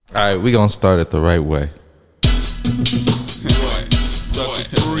Alright, we gonna start it the right way. What? Sucker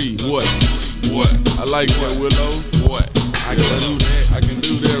 3. What? I like that, Willow. What? I can do that. I can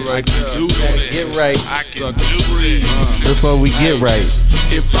do that right there. Get right. I can do that. Before we get right.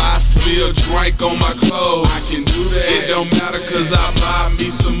 If I spill drink on my clothes, I can do that. It don't matter cause I buy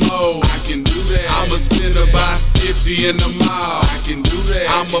me some more. I can do that. I'ma spend about 50 in the mall. I can do that.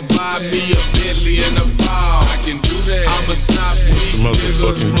 I'ma buy me a Bentley in the fall. I can do that. I'ma stop weak niggas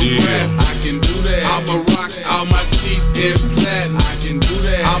from rap. I can do that. I'ma rock all my teeth in flat. I can do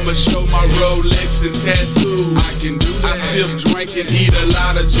that. I'ma show my Rolex and tattoos. I can do that. I sip, drink, and eat a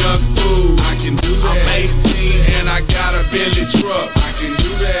lot of junk food. I can do that. I'm 18 and I got a Bentley truck. I can do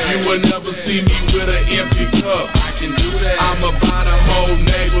that. You will never see me with an empty cup. I can do that. I'ma buy the whole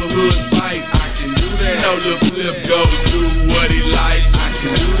neighborhood bikes. I can do that. You know the flip go do what he likes. I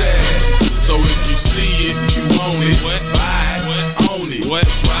can do that. So if you see it, you own it. Buy it, own it.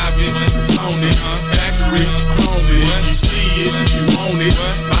 Drive it, own it. Factory, own it. If you see it, you own it.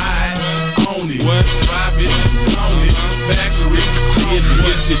 Buy it, own it. Drive it, own it. Factory, if you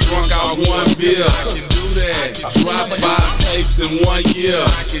get drunk out one beer, I can do that. Drop 5 tapes in 1 year,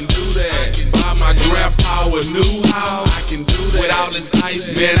 I can do that. Buy my grandpa a new house, I can do that. With all this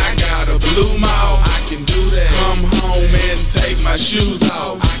ice, man, I got a blue mouth, I can do that. Come home and take my shoes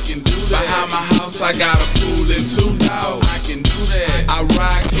off, I can do that. Behind my house, I got a pool and 2 dogs, I can do that. I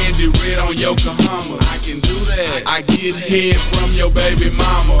ride candy red on Yokohama, I can do that. I get head from your baby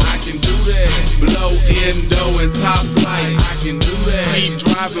mama, I can do that. Blow endo and top flight, I can do that. Keep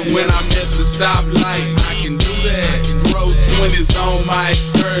driving when I'm at the stoplight, I can do that. Throw 20s on my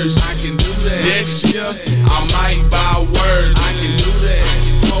excursion, I can do that. Next year, I might buy words, I can do that.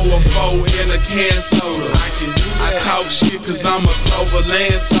 Throw a 4 in a can soda, I can do that. I talk shit cause I'm a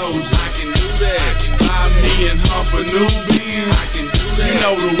Cloverland soldier, I can do that. Buy me and Hump a new Benz, I can do that. You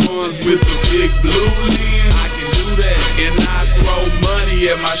know the ones with the big blue lens, I can do that. And I throw money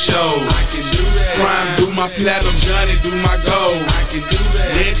at my shows, I can do that. Prime do my platinum, Johnny do my gold, I can do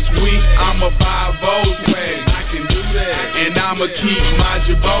that. Next week I'ma buy a Volkswagen, I can do that. And I'ma keep my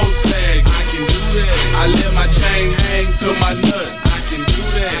Jabot sag, I can do that. I let my chain hang to my nuts, I can do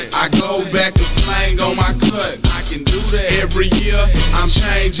that. I go back and slang on my cut, I can do that. Every year I'm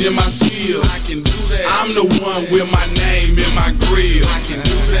changing my skills, I can do that. I'm the one with my name in my grill, I can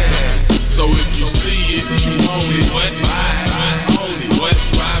do that. So if you see it, you own it. Buy it, own it.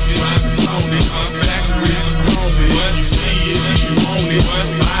 Drive it, own it. Factory, own it. You see it, you own it.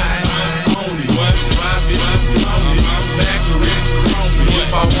 Buy it, own it. Drive it, own it. Factory, own it.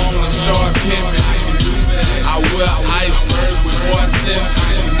 If I wanna start pimping, I can do that. I wear iceberg with Roy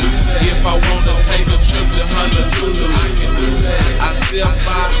Simpson. If I wanna take a trip to Honolulu, I can do that. I sell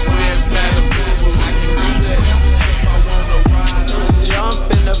 5 grand platinum food, I can do that. If I wanna ride on, jump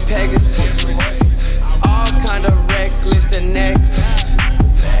in the Pegasus, all kind of reckless, the necklace,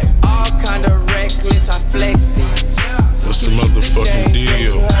 all kind of reckless, I flexed it. What's the motherfucking deal?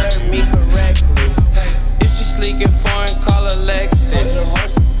 You heard me correctly. If she sleek and foreign, call her Lexus.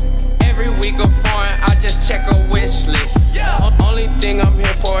 Every week of foreign, I just check a wish list. Only thing I'm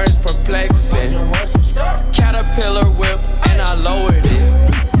here for is perplexing. Caterpillar whip, and I lowered it.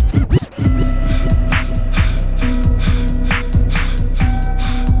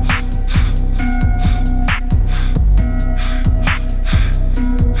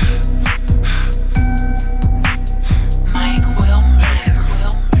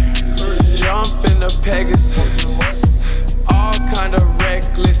 Pegasus, all kind of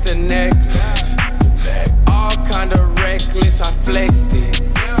reckless, the necklace, all kind of reckless, I flexed it.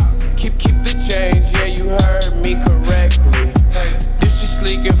 Keep the change, yeah, you heard me correctly. If she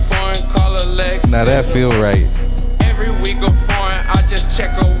sleek and foreign, call her Lexus. Now that feel right. Every week of foreign, I just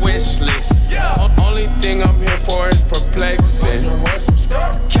check a wish list. Only thing I'm here for is perplexing.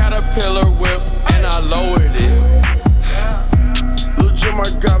 Caterpillar whip, and I lowered it. Lil' Jim, I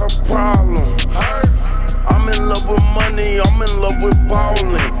got a problem. I'm in love with money, I'm in love with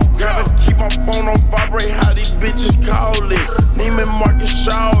ballin'. Gotta keep my phone on vibrate, how these bitches call it. Neiman Marcus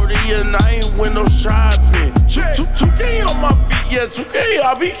shawty, and I ain't window shopping. 2K on my feet, yeah, 2K,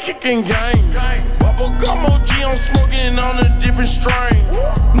 I be kicking game. Bubblegum OG, I'm smoking on a different strain.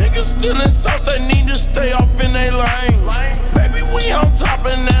 Niggas still in South, they need to stay off in they lane. Baby, we on top,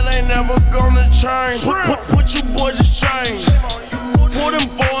 and that ain't never gonna change. Put you boys to shame. Pull them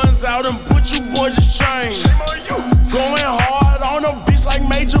boys out and put you boys to shame. Going hard on a bitch like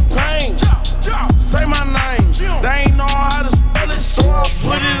Major Pain. Say my name, they ain't know how to spell it, so I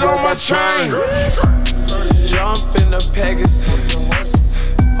put it on my chain. Jump in the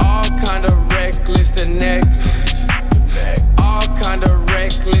Pegasus, all kind of reckless, the necklace, all kind of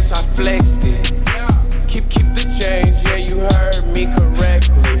reckless, flexed it. Keep the change, yeah, you heard me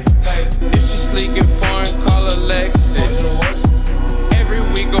correctly. If she sleek and foreign, call her Lexus. Every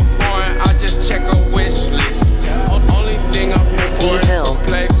week of foreign, I just check her wish list. Only thing I'm here for is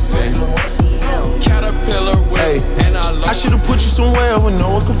Perplexing. Caterpillar whip, and I should've put you somewhere where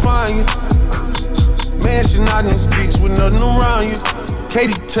no one could find you. Mansion out in sticks with nothing around you.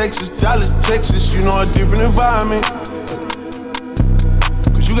 Katy, Texas, Dallas, Texas, you know a different environment.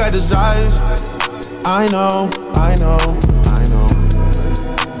 Cause you got desires. I know.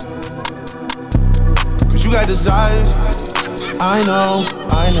 Cause you got desires. I know.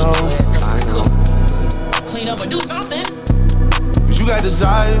 Clean up or do something. Cause you got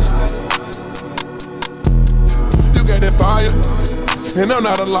desires. You got that fire, and I'm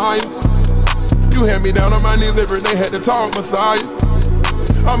not a liar. You had me down on my knees every day, had to talk Messiah.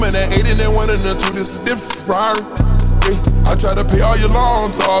 I'm in that 8 and that 1 and that 2, this is different Ferrari. Yeah, I try to pay all your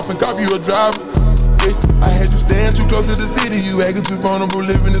loans off and cop you a driver. Yeah, I had you stand too close to the city, you acting too vulnerable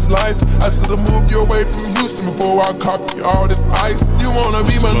living this life. I should've moved you away from Houston before I cop you all this ice. You wanna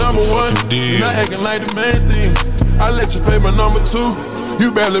be my number one, you're not acting like the main thing. I let you pay my number 2,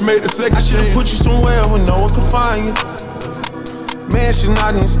 you barely made the second. I should've put you somewhere where no one could find you. Mansion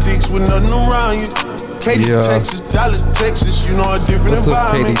out in sticks with nothing around you. Katy, Texas, Dallas, Texas, you know a different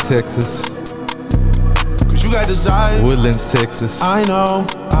environment. Katy, Texas. Cause you got desires. Woodlands, Texas. I know.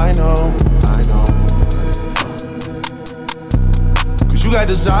 Cause you got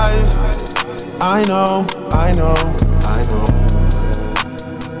desires. I know.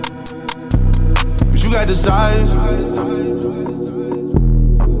 Cause you got desires.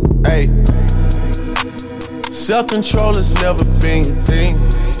 Hey. Self-control has never been your thing.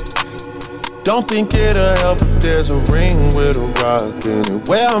 Don't think it'll help if there's a ring with a rock in it.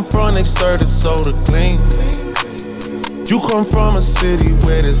 Where I'm from, they serve the soda clean. You come from a city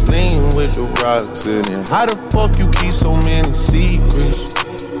where there's lean with the rocks in it. How the fuck you keep so many secrets?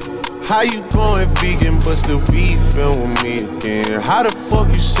 How you going vegan but still beefing with me again? How the fuck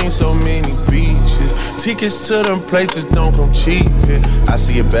you seen so many beaches? Tickets to them places don't come cheap. I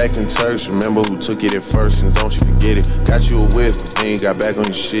see it back in Turks, remember who took it at first, and don't you forget it. Got you a whip, then you got back on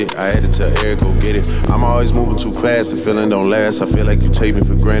your shit. I had to tell Eric, go get it. I'm always moving too fast, the feeling don't last. I feel like you take me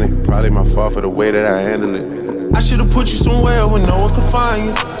for granted. Probably my fault for the way that I handle it. I should've put you somewhere where no one could find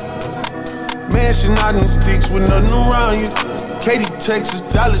you. Mansion out in sticks with nothing around you. Katy, Texas,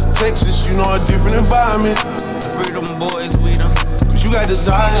 Dallas, Texas, you know a different environment. Freedom boys, we them. Cause you got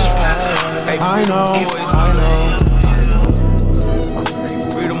desires. I know.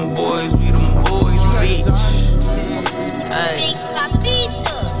 Freedom boys, we them boys, bitch. Hey.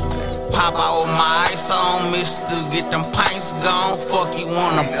 Pop out with my ice on, mister, get them pints gone. Fuck you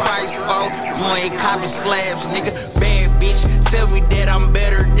on the price for? You ain't copy slabs, nigga. Bad bitch, tell me that I'm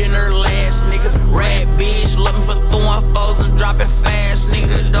better than her last, nigga. Rad bitch, looking for throwing foes and dropping fast,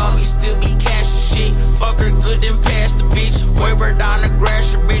 nigga. Doggy still be cashing shit. Fuck her good then pass the bitch. Waver down the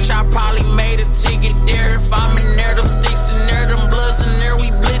grass, bitch. I probably made a ticket there. If I'm in there, them sticks in there, them bloods in there, we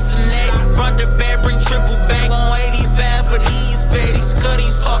blissin' that. Front to back, bring triple back on 85 for these fatties.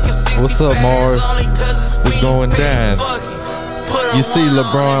 Cuddies talking 60. What's up, Mars? What's going down? You see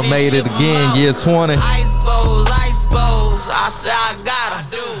LeBron made it again, year 20. Ice bows, I say I got 'em.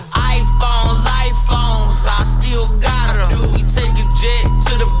 iPhones, I still got 'em. We take a jet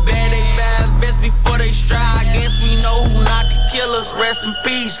to the bed, they bad best before they strike. I guess we know who not to kill us. Rest in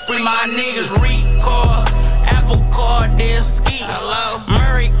peace, free my niggas. Record, Apple card, then ski. Hello,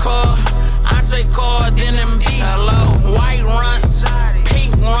 Murray card, I take card, then MD. Hello, white runs,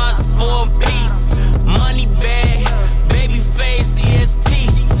 pink runs for a piece. Money bag, baby face, EST.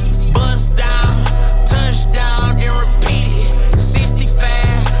 Bust down, touchdown, then repeat it.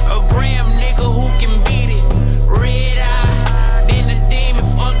 65, a gram, nigga, who can beat it? Red eye, then the demon,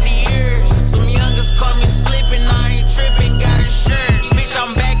 fuck the ears. Some youngers caught me slipping, I ain't tripping, got insurance. Bitch,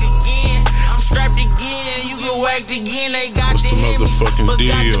 I'm back again, I'm strapped again. You can whack again, they got What's the the Hemi, motherfucking but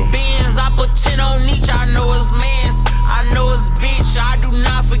got the deal? Benz. I put 10 on each, I know it's mans, I know it's bitch. I do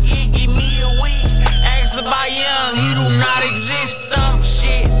not forget, give me a week. Ask about young, he do not exist. Thump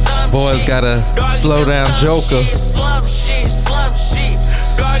shit, thump Boys shit. gotta slow down Joker. Slump shit.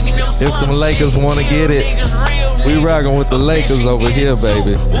 If them Lakers wanna get it, we rockin' with the Lakers over here,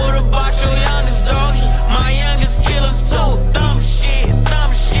 baby. What about your youngest doggy? My youngest killers too. Thump shit.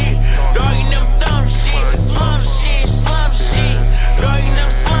 Doggy them thump shit. Slump shit. Doggy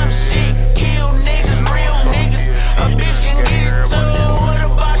them slump shit. Kill niggas, real niggas. A bitch can get it too. What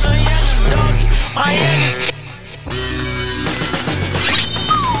about your youngest doggy? My youngest.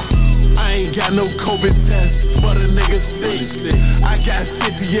 I ain't got no COVID test, but a nigga sick. I got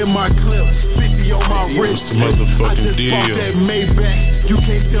 50 in my clip, 50 on my wrist. I just bought that Maybach, you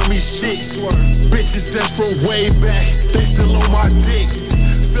can't tell me shit. Bitches that's from way back, they still on my dick.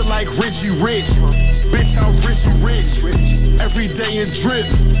 Feel like Richie Rich, bitch I'm Richie Rich. Every day a drip,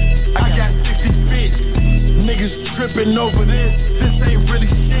 I got 60 fits. Niggas tripping over this ain't really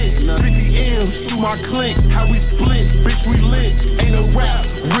shit. 50 M's through my clique, how we split, bitch we lit. Ain't a rap,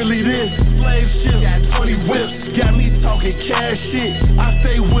 really this. Slave ship, got 20 whips, got me talking cash shit. I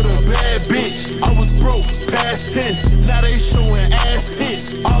stay with a bad bitch, I was broke, past tense. Now they showing ass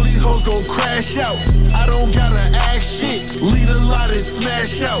tits, all these hoes gon' crash out. I don't gotta ask shit, lead a lot and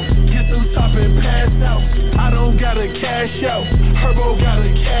smash out. Get some top and pass out, I don't gotta cash out. Herbo got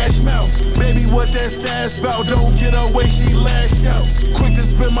a cash mouth, baby what that sass bout. Don't get away, she lash out. Quick to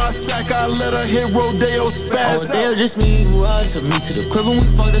spin my sack, I let her hit Rodeo spaz out. Rodeo just me, you ride to me to the crib and we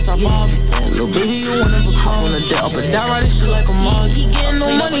fucked us off 5%. Little baby, you wanna become on the deck up and down, ride this shit like a mom. He getting no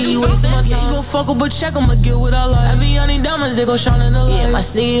money, he wasting my time. He gon' fuck up, but check him, I get what I like. Every on these diamonds, they gon' shine in the light. Yeah, my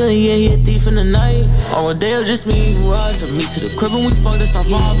sneaker, yeah, he a thief in the night. On Rodeo just me, you ride to me to the crib and we fucked us off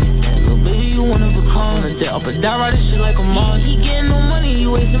 5%. Little baby, you wanna become on the deck up and down, ride this shit like a mom. He getting no money, he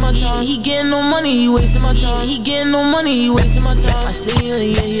wasting my time. He getting no money, he wasting my time. He getting no money, he wasting my time. I sneak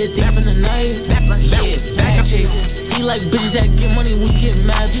in, yeah, he a thief in the night. Yeah, bag chasing. He like bitches that get money, we get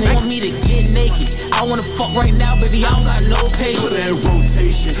mad. They want me to get naked. I wanna fuck right now, baby, I don't got no patience. Put that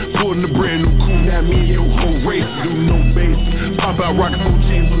rotation, pulling the brand new coupe. Now me and your whole race, do no base. Pop out rockin' 4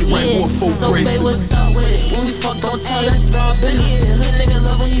 chains on the right, more 4 so braces. So babe, what's up with it? When we fuck, don't tell that's raw business. Yeah, hood nigga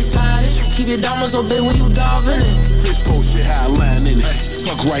love when he slide it. Keep your diamonds on, babe, when you dive in it. Fish post shit, high line in it.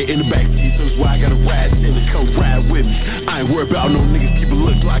 Fuck right in the backseat, so that's why I got a ride in it. Come ride with me. I ain't worried about no niggas, keep a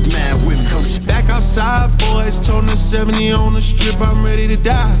look like mad with me. Come back outside, boys, toting the 70 on the strip, I'm ready to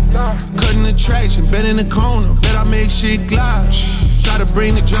die. Cutting the traction, bet in the corner, bet I make shit glide. Try to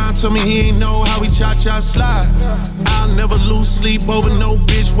bring the John, tell me he ain't know how we cha-cha slide. I'll never lose sleep over no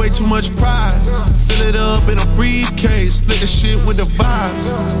bitch, way too much pride. Fill it up in a briefcase, split the shit with the vibes.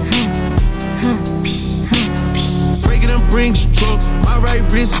 Brinks truck, my right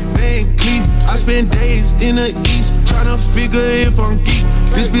wrist, Van Cleef. I spend days in the east, tryna figure if I'm geek.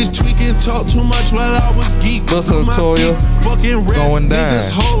 This bitch tweaking, talk too much while I was geek. What's up, Toya? Fucking rap, going down.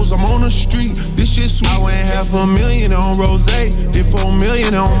 Niggas hoes, I'm on the street. This shit sweet. I went $500,000 on rose, did 4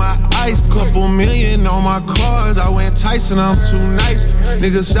 million on my ice, couple million on my cars. I went Tyson, I'm too nice.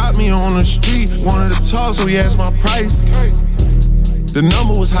 Niggas shot me on the street, wanted to talk, so he asked my price. The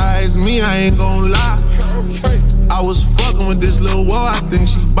number was high as me, I ain't gon' lie. I was fucking with this little wall, I think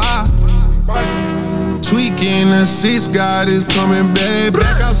she buy. Tweaking, the 6 God is coming back.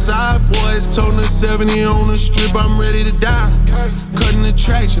 Back outside, boys, toting the 70 on the strip, I'm ready to die. Cutting the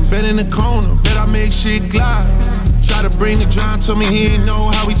traction, bet in the corner, bet I make shit glide. Try to bring the John, tell me he ain't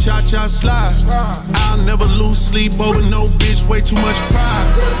know how we cha-cha slide. I'll never lose sleep over no bitch, way too much pride.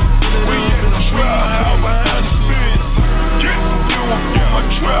 We in the trap, out behind the fence. Get you for my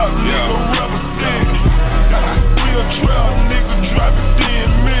trap, nigga represent. We a trap, nigga dropping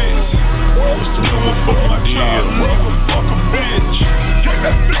damn mints. Do it for my trap, nigga fuck a bitch.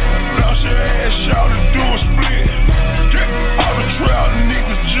 Bounce your ass out and do a split. Get all the trap,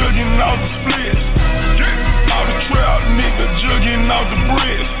 niggas jugging out the splits. Get all the trap, nigga jugging out the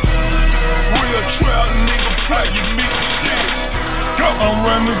bricks. We a trap, nigga play you beat the stick. I'm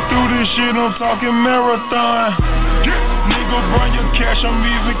running through this shit, I'm talking marathon. Nigga, bring your cash, I'm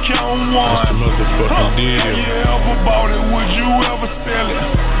even counting ones. That's the motherfucking deal. Have you ever bought it? Would you ever sell it?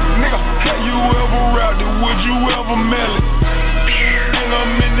 Nigga, have you ever rapped it? Would you ever mail it? And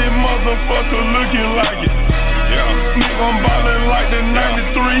I'm in that motherfucker looking like it. Yeah. Nigga, I'm ballin' like the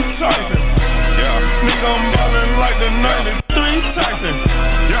 93 Tyson. Yeah. Nigga, I'm ballin' like the 93 Tyson.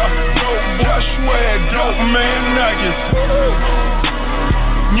 Yeah. Dope boy, Swae, dope man nuggets.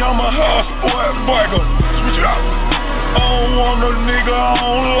 Yamaha sport biker, switch it up. I don't want a nigga, I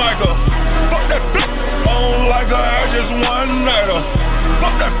don't like her. Fuck that bitch, I don't like her, I just one night her.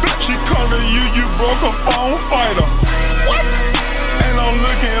 Fuck that bitch, she come to you, you broke a phone fighter. What? And I'm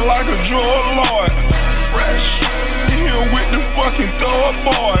looking like a drug lord. Fresh, in here with the fucking thug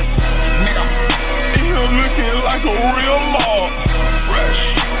boys. Nigga, in here looking like a real lord.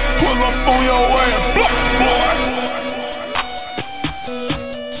 Fresh, pull up on your way and block, boy.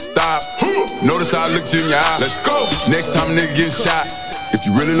 Stop. Notice how I looked you in your eye. Let's go. Next time a nigga get shot. If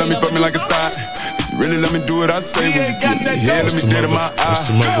you really love me, fuck me like a thot. If Really let me do what I say when you get me. Yeah, let me dead in my eye.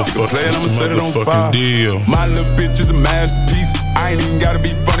 Play it, I'ma set it on fire. My little bitch is a masterpiece. I ain't even gotta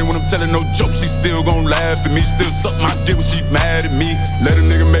be funny when I'm telling no jokes. She still gon' laugh at me. Still suck my dick when she mad at me. Let a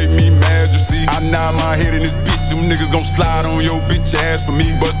nigga make me mad, you see. I nod my head in this bitch. Them niggas gon' slide on your bitch ass for me.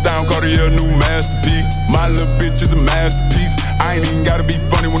 Bust down, Cartier, new masterpiece. My little bitch is a masterpiece. I ain't even gotta be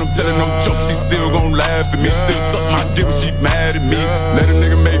funny when I'm telling no jokes. She still gon' laugh at me. Still suck my dick when she mad at me. Let a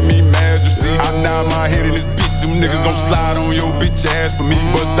nigga make me mad, you see. I nod my head in this bitch. Them niggas gon' slide on your bitch ass for me.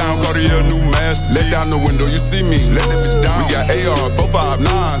 Bust down, Cartier, new master. Let down the window, you see me. Let that bitch down. We got ARs,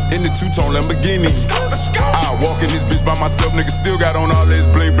 459s in the two-tone Lamborghini. I walk in this bitch by myself, niggas still got on all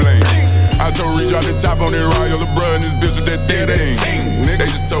this bling bling. I told Reach out the top on that ride, your little brother and this bitch with that thing. They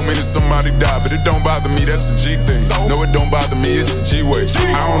just told me that somebody died, but it don't bother me, that's the G thing. No, it don't bother me, it's the G-way.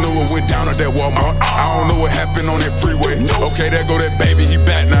 I don't know what went down at that Walmart. I don't know what happened on that freeway. Okay, there go that baby, he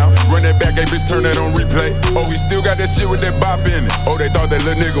back now. Run that back, hey bitch, turn that on replay. Oh, he still got that shit with that bop in it. Oh, they thought that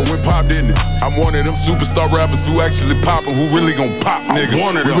little nigga went pop, didn't it? I'm one of them superstar rappers who actually poppin', who really gon' pop niggas.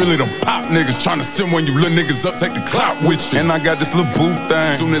 We really them pop niggas, tryna send when you little niggas up, take the clout with you. And I got this little booth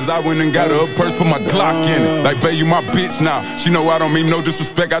thing. Soon as I went and got her purse, put my Glock in it. Like, babe, you my bitch now. She know I don't mean no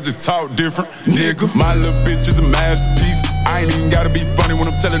disrespect, I just talk different, nigga. My little bitch is a masterpiece. I ain't even gotta be funny when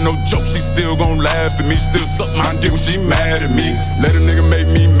I'm telling no jokes. She still gon' laugh at me. Still suck my dick when she mad at me. Let a nigga make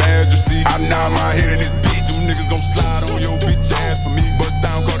me mad, you see. I nod my head in this bitch. Them niggas gon' slide on your bitch ass for me. Bust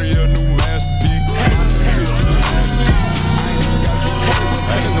down, Cartier, new masterpiece.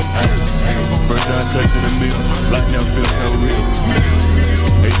 First time touching the mill, like never feel so real.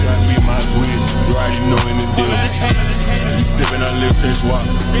 They try to be my twin, you already know in the deal. You sippin' on lift church walk,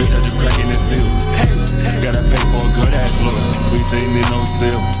 bitch had you cracking the seal. Gotta pay for a good ass lawyer, we seen it on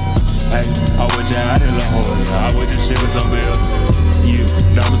sale. Hey, I was just out in La Jolla, I was just shipping some bills. Yeah,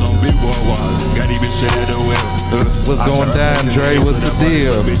 that was on big boy walls, got even shit at the wheel. What's going down, Dre? What's the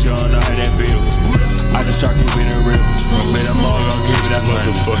deal? Bitch, you don't know how that feel. I just try to keep it real. Bet I'm all gonna give it that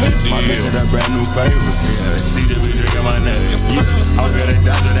money. My bitch had a brand new favorite. See the bitch drinking my name. I got that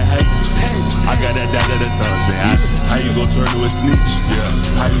dot of the hate. I got that dot of the sunshine. How you gon' turn to a snitch?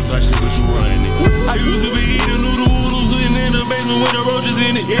 How you touch shit but you running it? I used to be eating noodles in the basement with the roaches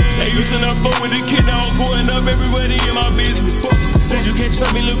in it. They used to not fuck with the kid. Now I'm going up everybody in my business. Said you can't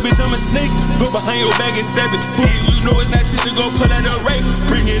trust me, little bitch, I'm a snake. Go behind your back and stab it. You know it's not shit to go pull out a rape.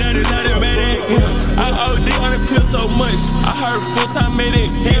 Bring it out, it's not a bad ass. I OD on the pill so much. I heard full-time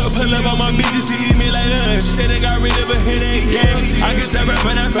medic. He'll pull up on my bitches, she eat me like lunch. Said I got rid of a headache, yeah. I get that rap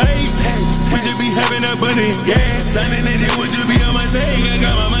when I pay. We just be having a bunny, yeah. Signing it, would you be on my thing? I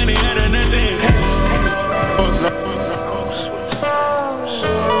got my money out of nothing.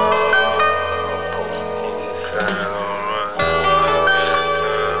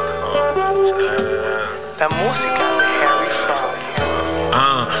 La música de Harry Flow.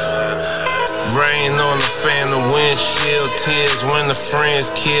 Rain on the fan, the windshield, tears when the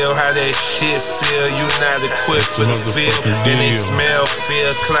friends kill. How that shit feel? You not equipped for the field, and they smell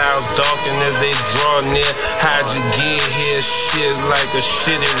fear. Clouds darken as they draw near. How'd you get here? Shit like a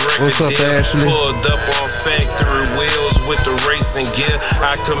shitty record deal. Pulled up on factory wheels with the racing gear.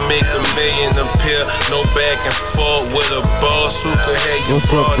 I could make $1 million appear. No back and forth with a boss who could have you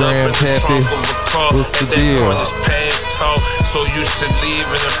brought up in the trunk of a car. At that point it's past talk, so you should leave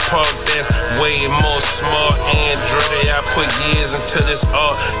in the park. That's way more smart. Andre, I put years into this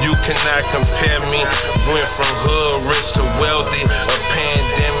art. You cannot compare me. Went from hood rich to wealthy. A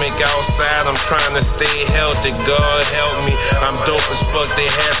pandemic outside, I'm trying to stay healthy. God help me. I'm dope as fuck. They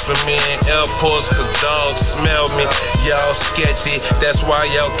have for me in airports, cause dogs smell me. Y'all sketchy, that's why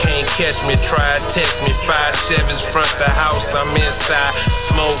y'all can't catch me. Try text me. 5 Chevys front the house, I'm inside.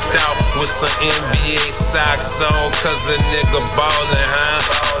 Smoked out with some NBA socks on, cause a nigga ballin', huh?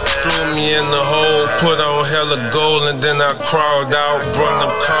 Threw me in the hole, put on hella gold, and then I crawled out. Brought them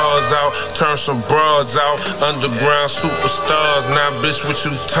cars out, turned some broads out. Underground superstars, now bitch, what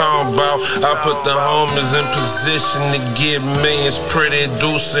you talking about? I put the homies in position to get millions. Pretty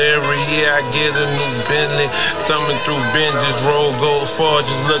deuce every year, I get a new Bentley. Thumbing through binges, roll gold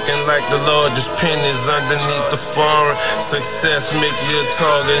forges, looking like the largest pennies underneath the foreign. Success make me a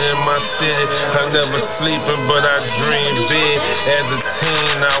target in my city. I never sleeping, but I dream big. As a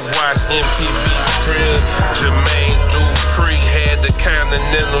teen, I watched MTV Crib. Jxmmi had the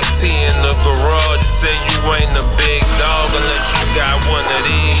Continental T in the garage. Say you ain't a big dog unless you got one of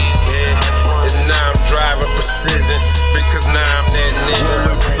these. Yeah. And now I'm driving precision because now I'm that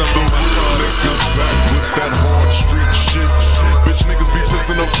nigga. Some of my cars back with that hard street shit. Bitch niggas be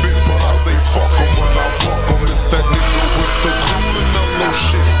pissing a fit, but I say fuck em when I walk em. It's that nigga with the cool and mellow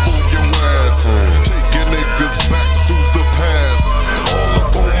shit. Fool your ass.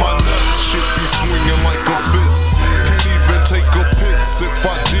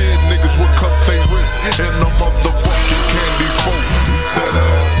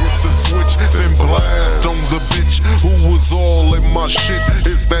 my shit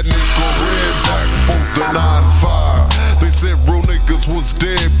is that nigga red back for the 9-5. They said real niggas was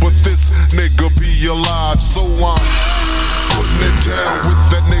dead, but this nigga be alive. So I'm putting it down with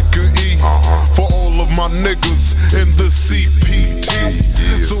that nigga E for all of my niggas in the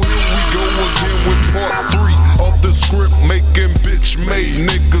CPT. So here we go again with part 3 of the script, making bitch made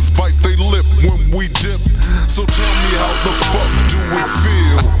niggas bite they lip when we dip. So tell me how the fuck do we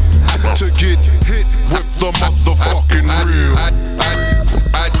feel to get hit with the motherfucking real?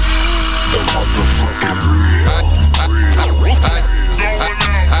 The motherfucking real. Going out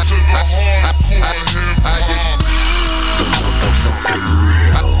to the hardcore hip-hop. The motherfucking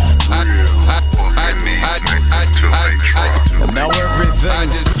real. Now everything I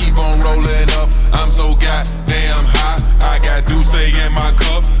just keep on rolling up. I'm so goddamn high. I got Douce in my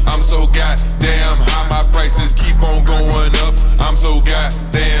cup. I'm so goddamn high. My prices keep on going up. I'm so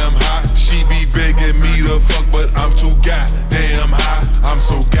goddamn high. She be begging me to fuck, but I'm too goddamn high. I'm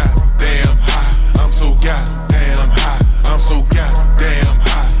so goddamn high. I'm so goddamn high. I'm so goddamn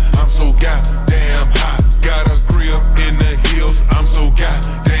high. I'm so goddamn high. Got a grip in the hills. I'm so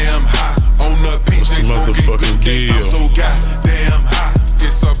goddamn high. On the PJ motherfucking deal. I'm so goddamn high.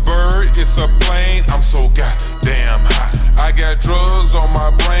 It's a bird, it's a plane. I'm so goddamn high. I got drugs on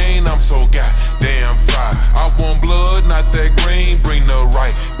my brain. I'm so goddamn fried. I want blood, not that green. Bring the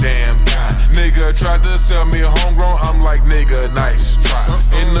right damn kind. Nigga tried to sell me homegrown. I'm like, nigga, nice try.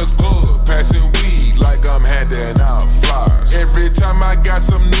 In the club, passing weed like I'm handing out flyers. Every time I got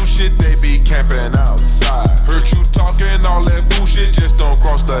some new shit, they be camping outside. Heard you talking all that fool shit, just don't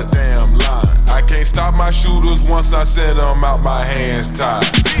cross the damn line. I can't stop my shooters once I set them out, my hands tied.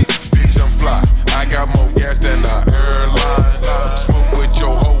 Bitch, I'm fly. I got more gas than the airline. Smoke with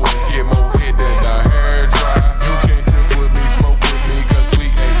your hoe and get more hit than the hair dry. You can't drink with me, smoke with me, cause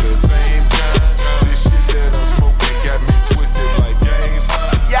we ain't the same kind. This shit that I'm smoking got me twisted like gang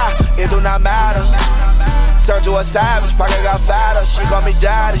signs. Yeah, it do not matter. Turn to a savage, pocket got fatter. She call me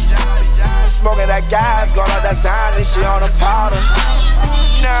daddy. Smoking that gas, gone out that sign, and she on the powder.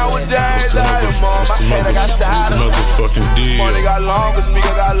 Nowadays I am on my head, I got sadder. Money got longer, speaker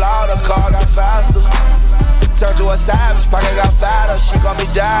got louder, car got faster. Turn to a savage, pocket got fatter. She call me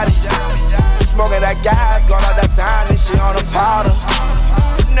daddy. Smoking that gas, gone out that sign, and she on the powder.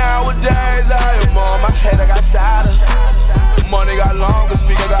 Nowadays I am on my head, I got sadder. Money got longer,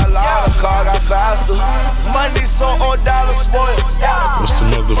 speaker got louder, car got faster. Money so old, dollar spoiled. What's the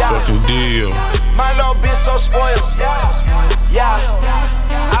motherfucking deal? My little bitch so spoiled. Yeah,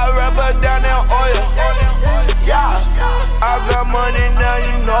 I rub her down in oil. Yeah, I got money now,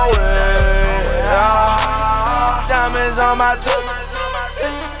 you know it. Yeah, diamonds on my tooth.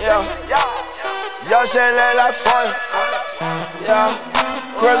 Yeah, your shit look like foil. Yeah,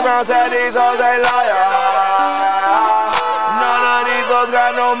 Chris Brown said these hoes ain't loyal. None of these hoes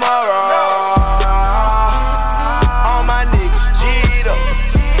got no moral. All my niggas G'd up.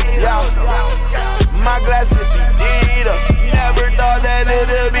 Yeah, my glasses be D'd up. Never thought that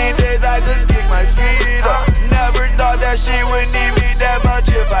it'd be days I could kick my feet up. Never thought that she would need me that much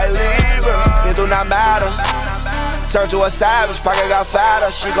if I leave her. It do not matter. Turn to a savage, pocket got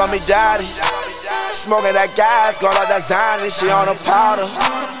fatter. She call me daddy. Smoking that gas, gone out that sign, and she on the powder.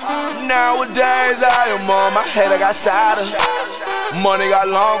 Nowadays I am on my head, I got sadder. Money got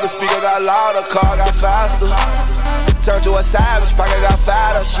longer, speaker got louder, car got faster. Turn to a savage, pocket got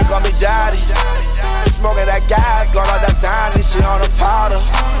fatter. She call me daddy. Smoking that gas, gone out that sign, and she on the powder.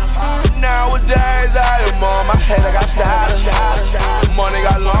 Nowadays I am on my head, I got sadder. Money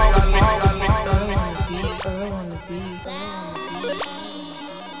got longer, speaker got louder.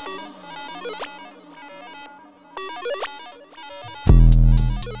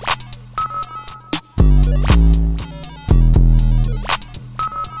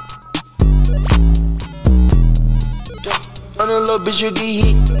 On a little bitch, you get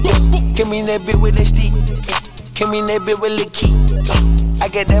hit. Give me that bit with that stick. Give me that bit with the key. I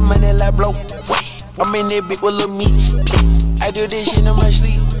get that money like blow. I'm in that bit with little meat. I do this shit in my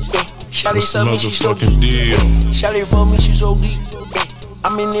sleep. Shawty suck me, she so deep. Shawty for me, she so deep.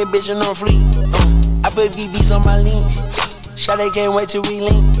 I'm in that bitch and on fleek. I put VVs on my links. Shawty can't wait till we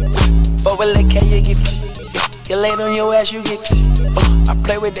link. Fuck with that K, you get free. You laid on your ass, you get free. I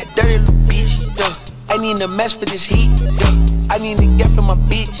play with that dirty little bitch. I need a mess for this heat. I need to get for my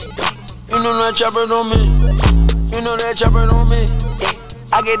bitch. You know that chopper on me. You know that chopper on me.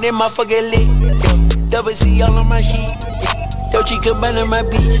 I get that motherfucker lit. Double C all on my sheet. Dolce Gabbana my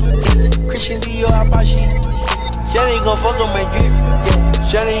bitch. Christian Dior I buy shit. Shawty gon' fuck on my drip.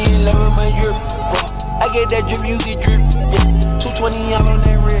 Shawty in love with my drip. I get that drip, you get drip. 220 all on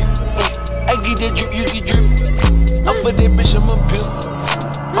that red. I get that drip, you get drip. Up for that bitch, I'm a pimp.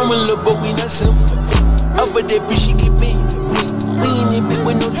 I'm a little boy, we not simple. Up for that bitch, she get big. We ain't that bitch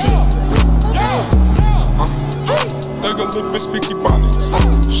with no teeth. Like a little bit speaky bonnets.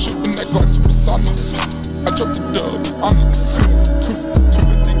 Shooting that glass with sonics. I drop the dub, onyx. To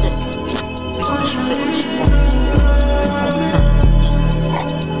the nigga.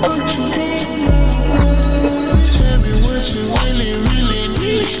 Tell me what you really, really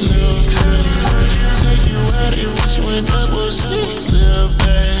need, little girl. Take you out and what you end up with, little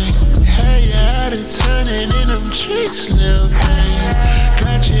babe. Hey, you out and turning in them tricks, little babe.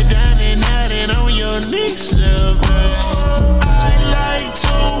 Got you down and out and on your knees, little babe. I like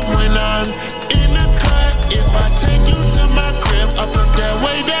to when I'm in the cut. If I take you to my crib, I put that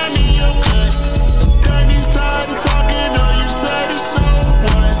way down in your cut. Danny's tired of talking, oh, you said it's so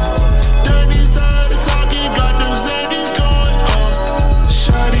what? Danny's tired of talking, got them Zeddies going up.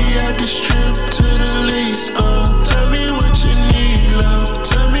 Shawty at the strip to the lease, oh. Tell me what you need, love.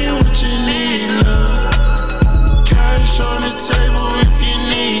 Tell me what you need, love. Cash on the table if you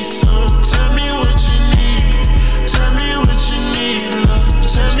need some. Tell me what you need. Tell me what you need, love.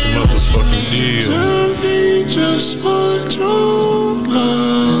 Tell me what you need. Tell me just what you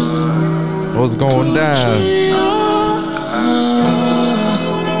love. What's going down?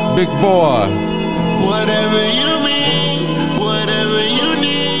 Big boy. Whatever you mean, whatever you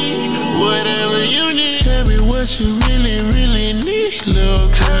need, whatever you need. Tell me what you really, really need, little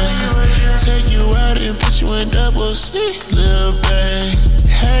girl. Take you out and put you in double C, little babe.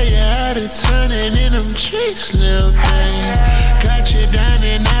 Hey, you out and turning in them tricks, little babe. Got you down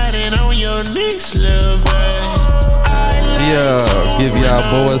and out and on your knees, little babe. Yeah, give y'all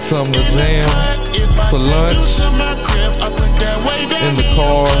boys something to jam for lunch. In the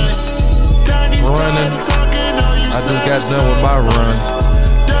car, running. I just got done with my run.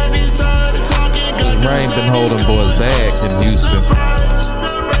 Rain been holding boys back in Houston.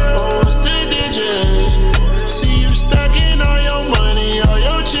 See you stuck in all your money, all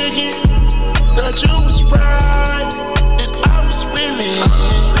your chicken. That you was right, and I was willing.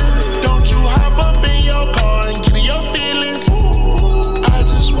 Don't you hop up in your car and get in your feelings. I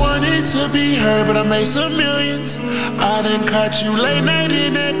just wanted to be heard, but I made some millions. I done caught you late night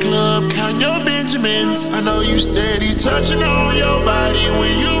in that club, count your Benjamins. I know you steady touching on your body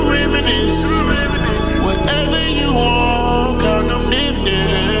when you reminisce. Whatever you want, count them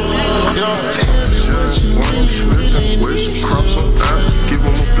dividends. With some crops on eye, give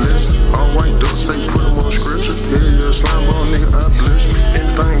them a blessing. All white duck say put them on scripture. Yeah, slime ball nigga, I bless you.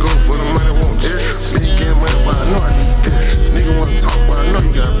 Anything go for the money, want extra. Big game money, but I know I need extra. Nigga wanna talk, but I know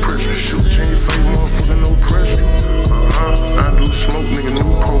you got pressure. Shoot you in your face, motherfucker, no pressure. I do smoke, nigga, new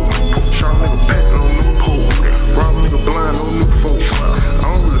pole. Sharp nigga, pack, no new pole. Rob nigga, blind, no new folks. I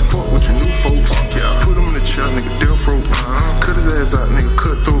don't really fuck with your new folks. Put him in the chair, nigga, death row. Cut his ass out, nigga,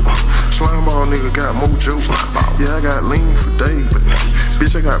 cut through. Slime ball nigga got mojo. Yeah, I got lean for days.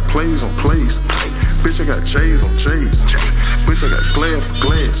 Bitch, I got plays on plays. Bitch, I got J's on J's. Bitch, I got glass for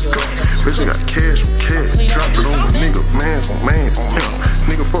glass. Bitch, I got cash on cash. Drop it on the nigga, man's on man.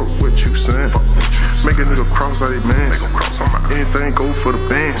 Nigga, fuck what you saying. Make a nigga cross out his mans. Anything go for the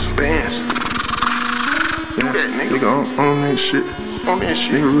bands. Yeah, nigga on that shit.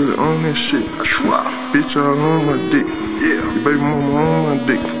 Nigga really on that shit. Bitch, all on my dick. Yeah, your baby mama on my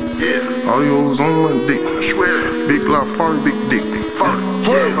dick. Yeah, all you hoes on my dick. I swear. Big Glock 40, big dick.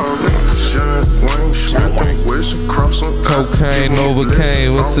 Giant Wayne Smith, think with some cross on cocaine over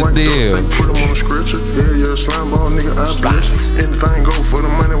cane, what's the deal? Put them on the scripture. Yeah, slime ball nigga, I bless you. Anything go for the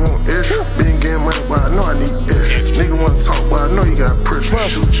money, want extra. Been getting money, but I know I need extra. Nigga wanna talk, but I know you got pressure.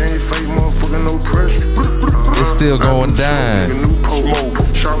 Shoot you in your face, motherfucker, no pressure. It's still going down.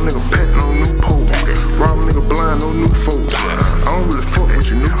 Sharp nigga, pet, no new pole. Rob nigga, blind, no new folks. I don't really fuck with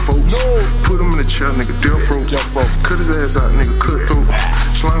your new folks. Put him in the chair, nigga, death row. Cut his ass out, nigga, cut through.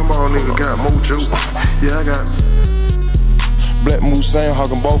 Slime ball nigga got mojo. Yeah, I got Black Moussain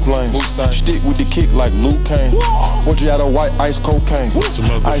hogging both lanes. Stick with the kick like Luke Kane. 40 out of white ice cocaine.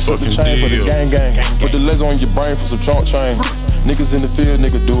 Ice up the chain for the gang. Put the legs on your brain for some chalk chain. Niggas in the field,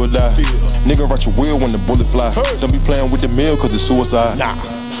 nigga do or die. Nigga write your will when the bullet fly. Don't be playing with the mill cause it's suicide.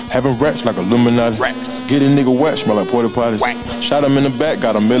 Having racks like Illuminati. Get a nigga wet, smell like porta potties. Shot him in the back,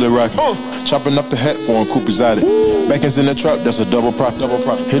 got a milli rocket. Chopping up the hat for him, coupe exotic. Backins in the trap, that's a double profit.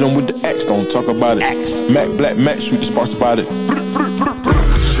 Hit him with the axe, don't talk about it. Mac, black Mac, shoot the sparks about it.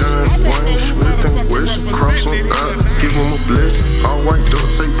 Giant Wayne Smith and West, cross on eye, give him a blessing. All white duck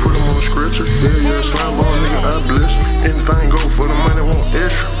tape, put him on the scripture. Yeah, slime ball nigga, I bless you. Anything go for the money, want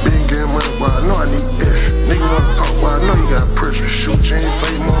extra. Been getting money, but I know I need extra. Nigga wanna talk, but I know you got pressure. Shoot you in your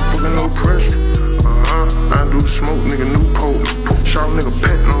face, motherfucker, no pressure. I do smoke,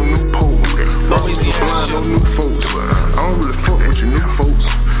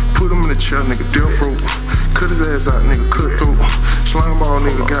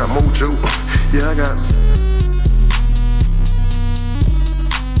 I got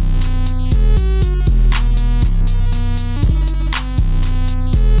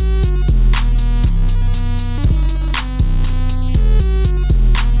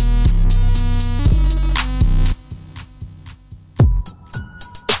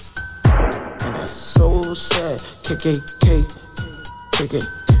so sad. KK.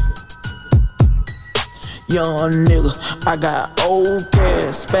 Young nigga, I got old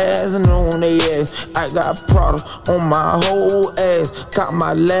cash, spazzing on they ass. I got Prada on my whole ass. Got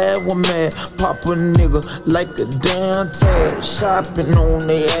my lab one mad, pop a nigga like a damn tag. Shopping on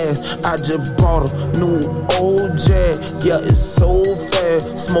they ass, I just bought a new old Jag. Yeah, it's so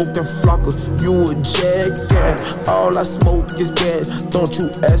fast, smoking Flockin, you a jackass. All I smoke is gas, don't you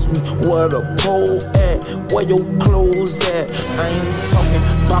ask me where the pole at, where your clothes at. I ain't talking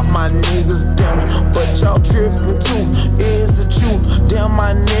about my niggas, damn, but y'all trippin' too, is it true? Damn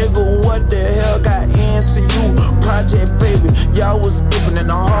my nigga, what the hell got into you? Project baby, y'all was skipping in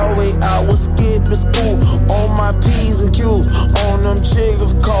the hallway, I was skipping school. On my P's and Q's, on them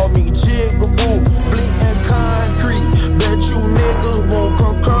chiggers, call me Jigaboo. Bleeding concrete, bet you niggas won't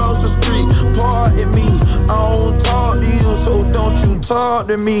come cross the street. Pardon me, I don't talk to you, so don't you talk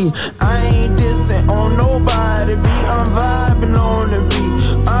to me. I ain't dissing on nobody, I'm vibing on the beat.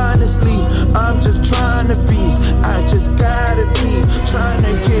 Honestly, I'm just trying to be, I just gotta be trying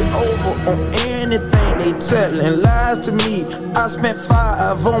to get over on anything they telling lies to me. I spent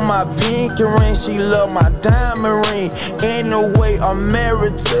 5 on my pinky ring, she love my diamond ring. Ain't no way I'm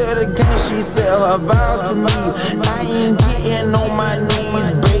married to the game, she said her vows to me. I ain't getting on my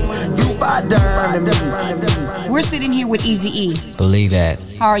knees, babe, you buy down to me. We're sitting here with Eazy-E. Believe that.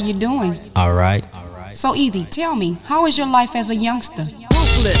 How are you doing? Alright. So Easy, tell me, how is your life as a youngster?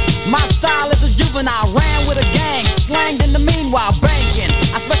 My style is a juvenile, ran with a gang, slanged in the meanwhile banking.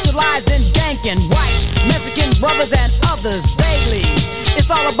 I specialize in ganking white Mexican brothers and others daily.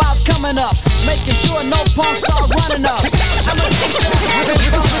 It's all about coming up, making sure no punks are running up. I'm a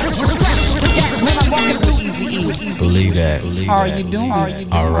when I'm walking through Eazy-E. Believe that. How are you doing?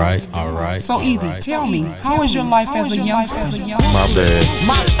 Alright. So Easy, tell me, how is your life as a youngster? My bad.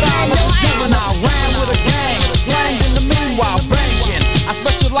 My style is a juvenile, ran with a gang, slanged in the meanwhile banking. I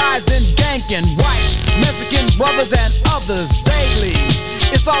specialize in ganking white Mexican brothers and others daily.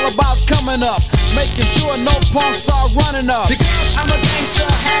 It's all about coming up, making sure no punks are running up. Because I'm a gangster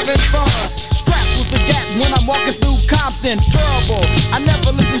having fun, strapped with the gap when I'm walking through Compton. Terrible, I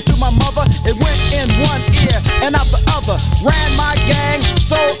never listened to my mother, it went in one ear and out the other. Ran my gang,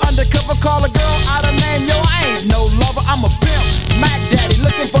 so undercover, call a girl out of name. Yo, I ain't no lover, I'm a pimp, Mac Daddy,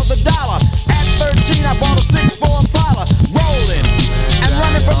 looking for the dollar. At 13 I bought a 6'4 Impala, rolling and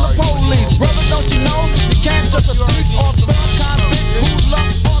running from the police. Brother, don't you know, you can't just a thief or thug convict, hoodlum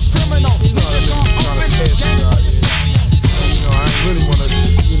or criminal. I ain't really wanna,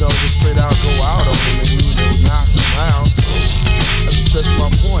 just straight out go out on him and knock him out. I just stress my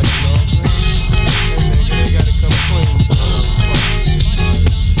point, you know what I'm saying? Hey man, they gotta come clean.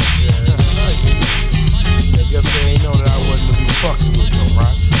 Yeah, I guess they ain't know that I wasn't to be fucked with them,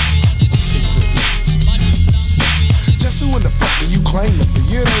 right? Just who in the fuck do you claim to be?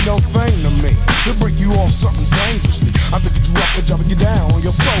 It ain't no thing to me. They'll break you off something dangerously. I picking you up and dropping you down on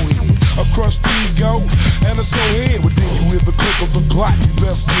your forehead. A crushed ego and a sore head would dig you with the click of the Glock. You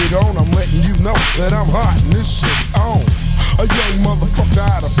best get on. I'm letting you know that I'm hot and this shit's on. A young motherfucker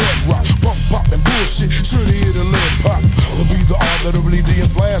out of bedrock, bump pop and bullshit, sure to hit a lead pop. Will be the art that'll really be in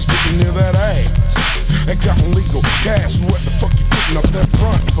flash, getting near that ass. And counting legal cash, what the fuck you putting up that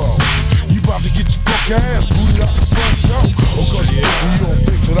front for? You about to get your punk ass booted out the front door. Oh, cause you don't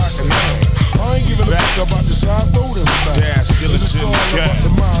think that I can hang. I ain't giving a fuck about the size, throw them things. It's all about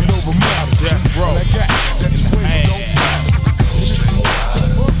the mind over matter. And that guy that you ain't don't fight.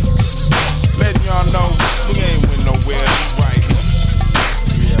 Letting y'all know, we ain't went nowhere, it's right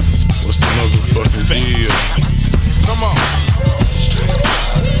here. What's the motherfucking deal? Come on.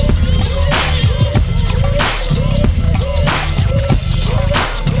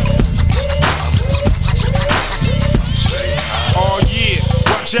 Oh yeah,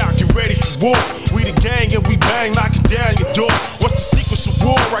 watch out, get ready for war. We the gang and we bang, knocking down your door. What's the secrets of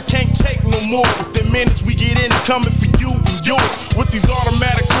war? I can't take no more. Within minutes we get in and coming for you and yours. With these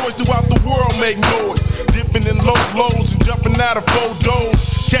automatic toys throughout the world make noise. Dipping in low lows and jumping out of four doors.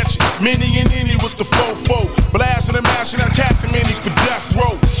 Catch it, many and any with the fofo. Blasting and mashing out cats and many for death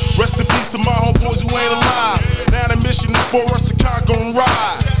row. Rest in peace of my homeboys who ain't alive. Now the mission is for us to conquer and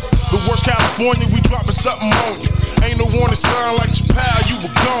rise. The worst California, we dropping something on you. Ain't no warning sign like your pal, you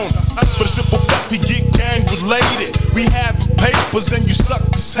were gone. For the simple fact we get gang related. We have the papers and you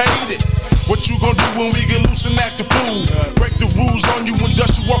suckers hate it. What you gon' do when we get loose and act the fool? Break the rules on you and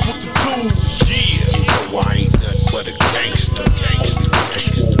dust you off with the tools. Yeah. You know I ain't nothing but a gangster.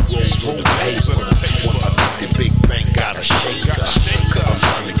 Swole paper. Once I get the big bank, gotta shake up. Cause I'm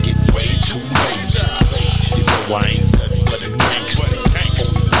trying to get way too major. You know I ain't nothing but a gangster.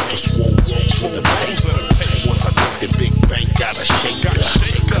 Swole with the paper. Once I get the big bank, gotta shake up. Cause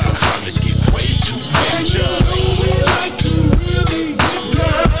I'm trying to get way too major. We like to really get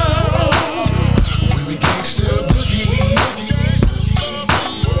down. When we gangsta boogie.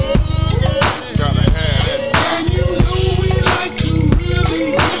 Gotta have that. And you know we like to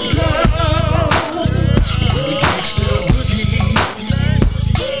really get down. When we gangsta boogie.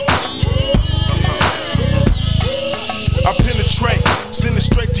 I penetrate, send it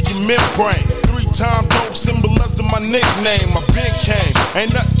straight to your membrane. 3-time dope symbolizing my nickname. I been came,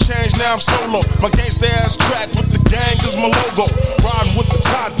 ain't nothing changed, now I'm solo. My gangsta ass track with the gang is my logo. Riding with the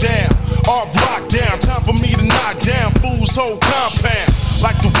top down, off lockdown. Time for me to knock down fools' whole compound.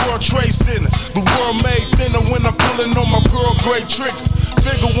 Like the World Trade Center, the world made thinner when I'm pulling on my pearl gray trigger.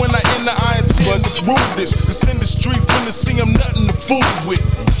 Figure when I enter INT, but the rudest. This industry finna see I'm nothing to fool with.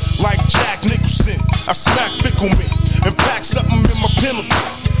 Like Jack Nicholson, I smack Fickleman and pack something in my penalty.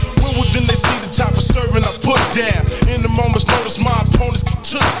 When within they see the type of serving I put down. In the moments notice my opponents get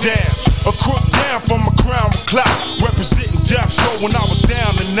took down. A crook down from a crown with clout. Representing death row when I was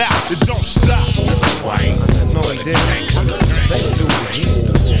down and out. It don't stop. Why ain't nothing but a gangster? Let's do it.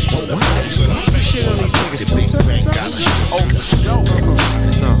 Shit on these niggas. The big bank got shake up.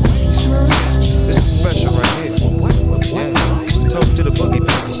 No. This is special right here. Yeah. Toast to the boogie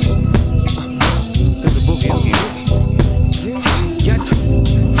people. To the boogie. Yeah.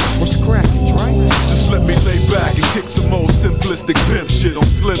 What's crackin', right? Just let me lay back and kick some old simplistic pimp shit on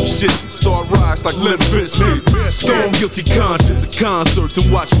slim shit. Start rise like Limp Bizkit. Stone guilty conscience at concerts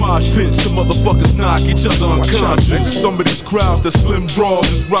and watch mosh pits. Some motherfuckers knock each other unconscious. Some of these crowds that slim draws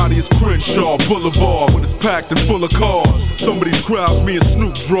as rowdy as Crenshaw Boulevard when it's packed and full of cars. Some of these crowds me and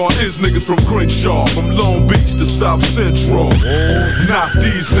Snoop draw is niggas from Crenshaw, from Long Beach to South Central. Not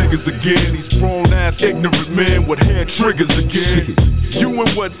these niggas again, these grown ass ignorant men with hair triggers again. You and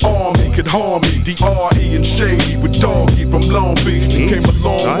what army could harm me? D.R.E. and Shady with Doggy from Long Beach. They came a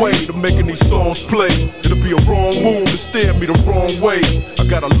long way to making these songs play. It'll be a wrong move to stare me the wrong way. I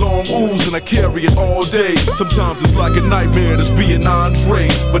got a long ooze and I carry it all day. Sometimes it's like a nightmare to be an Andre,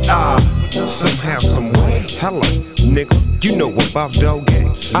 but I somehow, someway. Hello, nigga, you know about Dogg.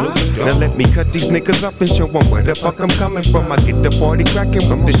 Now let me cut these niggas up and show them where the fuck I'm coming from. I get the party cracking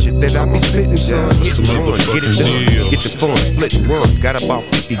from the shit that I be spitting, son. Hit and run, get it done, get the fun, split and run. Got about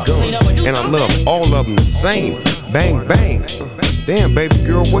 50 guns, and I love all of them the same. Bang, bang. Damn, baby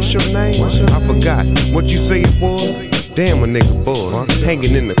girl, what's your name? I forgot what you say it was. Damn, a nigga buzz,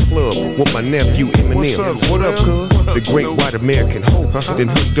 hanging in the club with my nephew Eminem. What up, cuz? The great white American hope. Then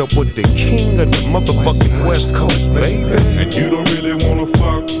hooked up with the king of the motherfucking West Coast, baby. And you don't really wanna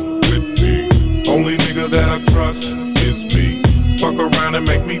fuck with me. Only nigga that I trust is me. Fuck around and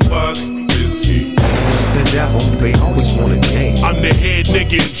make me bust is he. The devil, they always want a game. I'm the head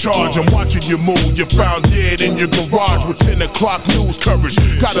nigga in charge. I'm watching you move. You're found dead in your garage with 10 o'clock news coverage.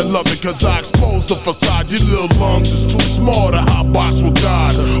 Gotta love it cause I exposed the facade. Your little lungs is too small to hot box with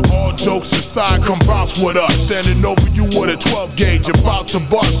God. All jokes aside, come bounce with us. Standing over you with a 12 gauge, about to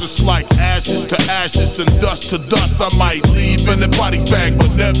bust. It's like ashes to ashes and dust to dust. I might leave in a body bag,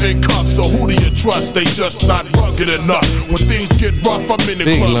 but never in cuffs. So who do you trust? They just not rugged enough. When things get rough, I'm in the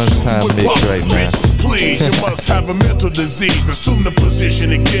big club. lunchtime mix right now. Please, you must have a mental disease. Assume the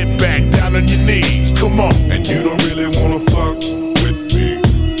position and get back down on your knees. Come on. And you don't really wanna fuck with me.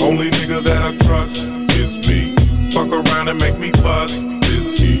 Only nigga that I trust is me. Fuck around and make me bust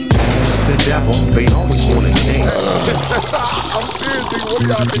is he. It's the devil, they always want a game. I'm serious, nigga. What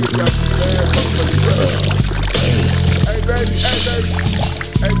y'all niggas got to say? Hey, baby.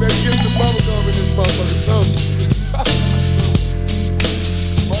 Hey, baby, get some bubble gum in this motherfucker. Something.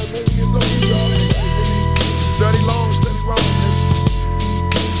 Baby, get some of you, y'all. Study long, study wrong, nigga.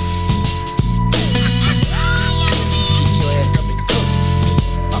 Get your ass up and cook.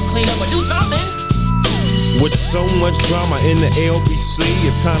 I'll clean up or do something. With so much drama in the LBC,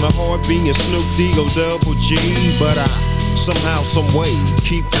 it's kinda hard being Snoop D-O-double-G, but I somehow, some way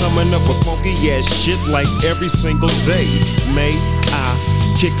keep coming up with funky ass shit like every single day. May I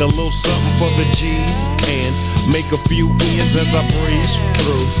kick a little something for the G's and make a few ends as I breeze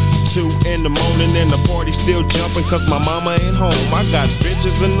through 2 in the morning and the party still jumping cause my mama ain't home. I got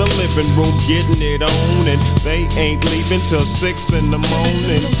bitches in the living room getting it on and they ain't leaving till 6 in the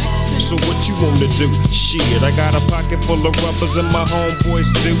morning. So what you wanna do? Shit, I got a pocket full of rubbers and my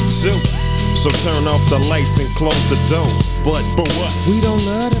homeboys do too. So turn off the lights and close the doors. But what? We don't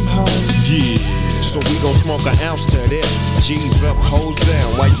love them hoes. Yeah. So we gon' smoke an ounce to this. G's up, hoes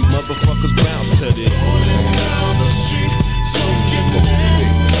down. Why you motherfuckers bounce to this? Rolling down the street, smoking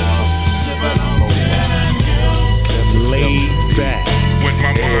down, sipping on that hills. Laid back. With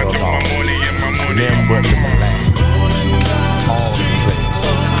my mind on my money and my money on my mind. Rolling down the street,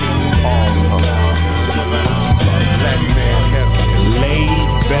 All black man has laid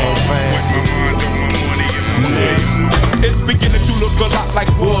back. with my mind on my money and my money. It's beginning to look a lot like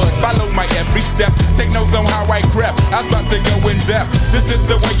wood. Follow my every step. Take notes on how I crept. I'm about to go in depth. This is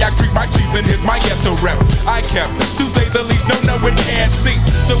the way I greet my season. Here's my ghetto rep. I kept, to say the least, no it can't cease.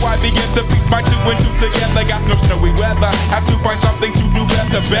 So I begin to piece my two and two together. Got no snowy weather. Have to find something to do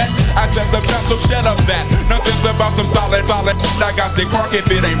better. Bet I said some time, so shut up that. Nonsense about some solid. I got sick park if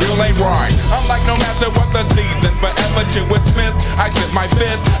it ain't real, ain't right. I'm like no matter what the season. Forever chill with Smith. I sip my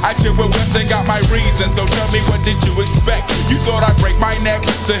fifth. I chill with West and got my reason. So tell me, what did you expect? You thought I'd break my neck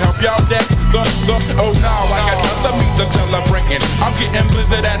to help y'all deck? Oh no, I got other means of celebrating. I'm getting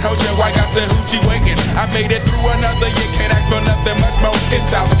blizzard at Hojo, I got the hoochie waiting. I made it through another year, can't ask for nothing much more.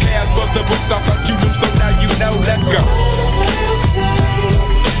 It's Outkast for the books, I'll cut you loose, so now you know, let's go.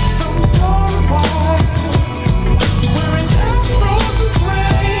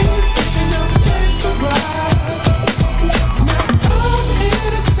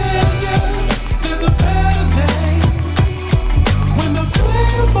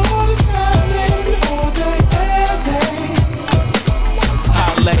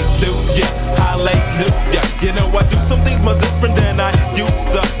 You know I do some things much different than I used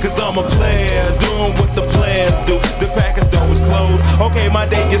to. Cause I'm a player, doing what the players do. The package door is closed, okay my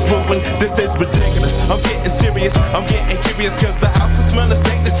day is ruined. This is ridiculous, I'm getting serious, I'm getting curious. Cause the house is smelling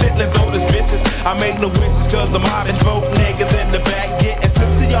steak, the chitlins old as vicious. I make no wishes cause I'm mobbing folk niggas in the back. Getting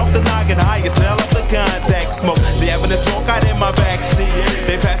tipsy off the noggin, higher sell off the contact smoke. They having a smoke out in my backseat.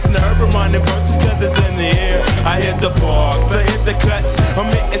 They passing the herb running verses cause it's in the air. I hit the parks, I hit the cuts, I'm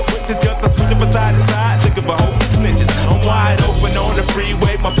hitting switches cause I'm switching from side to side. Looking for hoes and snitches, I'm wide open on the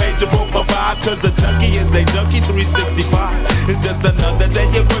freeway. My pager broke my vibe cause a junkie is a junkie 365. It's just another day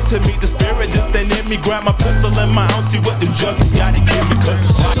at work to meet the spirit. Just ain't in me, grab my pistol in my own. See what the junkies gotta give me cause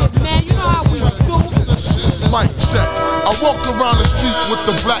it's shit. Man, you know how we do. Mic check. I walk around the street with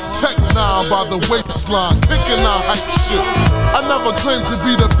the black tech 9 by the waistline, kicking out hype shit. I never claimed to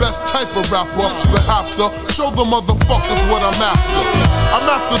be the best type of rapper, but have to show the motherfuckers what I'm after. I'm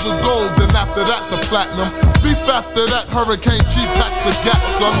after the gold, then after that the platinum. Beef after that, Hurricane G packs the gat,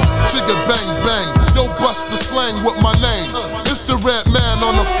 son. Chigga bang bang, yo bust the slang with my name. It's the red man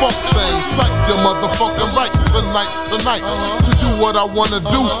on the funk thing. Psych your motherfucking rights, tonight's tonight. To do what I wanna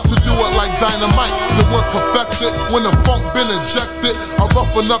do, to do it like dynamite. The one perfected, when the funk been injected. I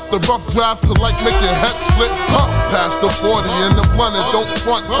roughen up the rough drive to like make your head split. Past the 40 and the blunt and don't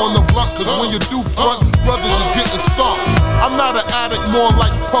front on the blunt. Cause when you do front, brother, you're getting stomped. I'm not an addict, more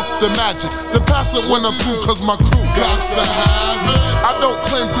like Puff the Magic. Then pass it when I'm through, cause my crew got to have it. I don't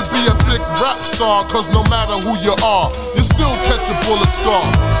claim to be a big rap star, cause no matter who you are, you still catch a bullet scar.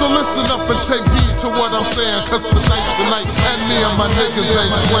 So listen up and take heed to what I'm saying, cause tonight's the night, and me and my niggas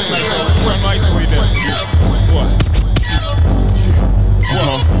ain't playing. What?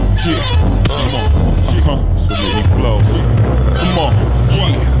 So many flows. Come on,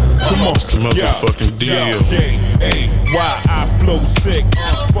 come on, It's the motherfucking deal. Why I flow sick?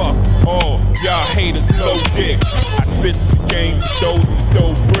 Fuck all y'all haters, blow dick. I spit the game, throw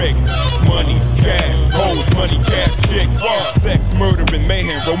bricks. Money, cash, hoes, money, cash, chicks. Sex, murder, and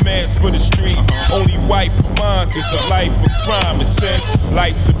mayhem, romance for the street. Only wife of mine is a life of crime. And since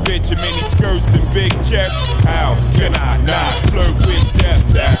life's a bitch and many skirts and big chests, how can I not flirt with death?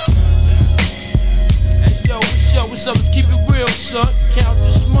 That's what's up? Let's keep it real, son. Count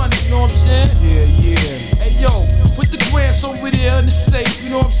this money, you know what I'm saying? Yeah. Hey, yo, put the grants over there in the safe, you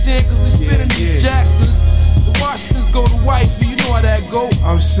know what I'm saying? Cause we spinning these Jacksons. The Washingtons go to wifey, you know how that go.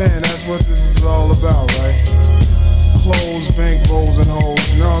 I'm saying that's what this is all about, right? Clothes, bankrolls, and hoes,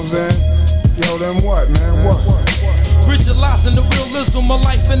 you know what I'm saying? Yo, then what, man? What? Visualizing the realism of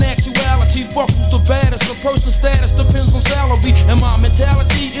life and actuality. Fuck who's the baddest. A person's status depends on salary. And my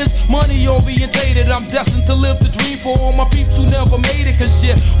mentality is money orientated. I'm destined to live the dream for all my peeps who never made it. Cause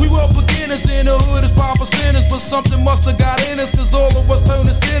yeah, we were beginners in the hood as 5%. But something must have got in us. Cause all of us turned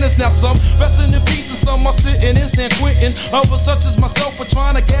to sinners. Now some resting in peace and some are sitting in San Quentin. Others such as myself are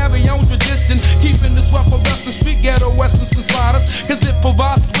trying to carry on tradition. Keeping this weapon wrestling street ghetto essence inside us. Cause it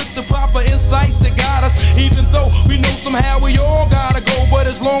provides us with the proper insight to guide us. Even though we know somehow we all gotta go, but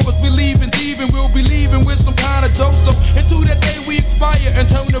as long as we leaving, thieving, we'll be leaving with some kind of dope. So into that day we expire and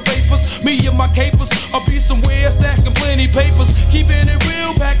turn to vapors. Me, capers. I'll be somewhere stacking plenty papers. Keeping it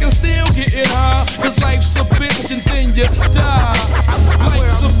real, back and still getting high. Cause life's a bitch and then you die.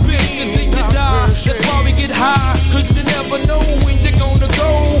 Life's a bitch and then you die. That's why we get high, cause you never know when you're gonna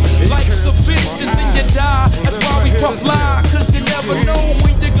go. Life's a bitch and then you die. That's why we puff lie, cause you never know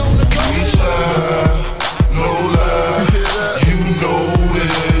when you're gonna go. We fly, no lie, you know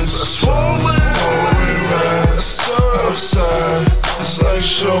this. Falling right, Southside, it's like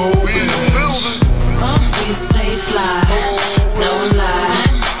showbiz. We stay fly, no lie,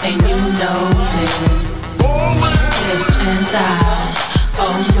 and you know this. Hips and thighs,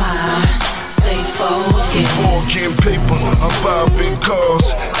 oh my, stay focused. Ball getting paper, I buy big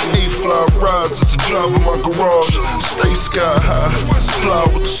cars. 8-fly rides to drive in my garage. Stay sky high, fly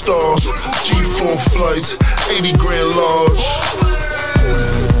with the stars. G4 flights, 80 grand large.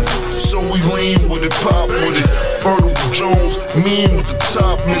 So we lean with it, pop with it. Vertical Jones, mean with the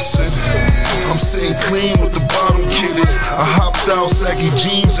top missing. I'm sitting clean with the bottom kitted. I hopped out, saggy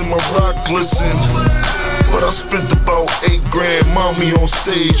jeans and my rock glisten. But I spent about 8 grand, mommy on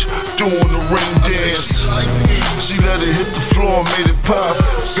stage, doing the ring dance. She let it hit the floor, made it pop.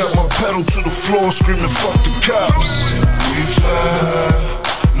 Got my pedal to the floor, screaming, fuck the cops. We fly,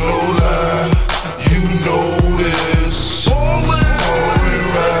 no lie, you know this. Foreign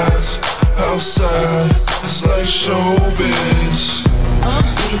rides, outside, it's like showbiz.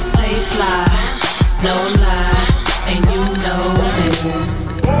 We stay fly, no lie, and you know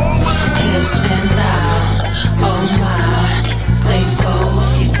this. Hips and thighs, oh my, stay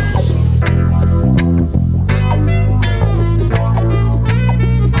focused.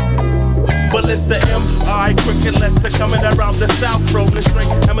 Well, it's the M.I. cricket letter coming around the south, rolling straight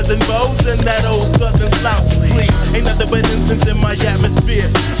hammers and bows and that old southern slouch. Please, ain't nothing but incense in my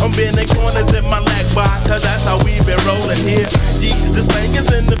atmosphere. I'm bending corners in my lag bar, cause that's how we been rolling here. Yeah, the slang is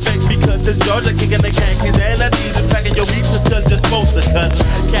in effect because it's Georgia kicking the Yankees, and I need to packing your beaches cause you're supposed to. Cause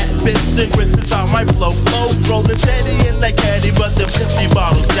catfish and grits is how my flow flows, rolling steady in that caddy, but the 50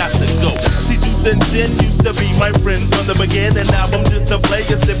 bottles got to go. See, juice and gin used to be my friend from the beginning. Now I'm just a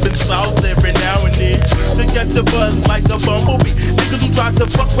player sipping sauce every now and then to catch a buzz like a bumblebee. Niggas who try to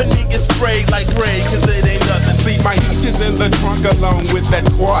fuck with me get sprayed like Ray, cause it ain't nothing. See, my heat is in the trunk along with that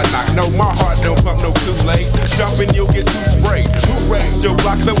quad knock. No, my heart don't pump no Kool-Aid. Jumping, you'll get too sprayed. Hooray, your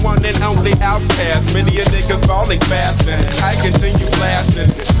block's the one and only Outkast. Many a niggas falling fast and I continue blasting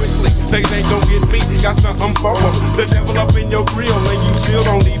quickly. They ain't gon' get me, got something for them. The devil up in your grill and you still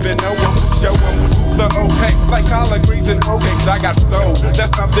don't even know them. Show them who's the okay, like collard greens and oatcakes. I got soul,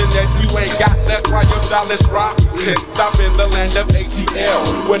 that's something that you ain't got. That's why your dollars rock. Stop in the land of ATL,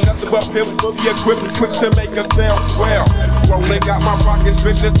 where nothing but pimps will be equipped quick to make us sell swell. Rolling got my rockets,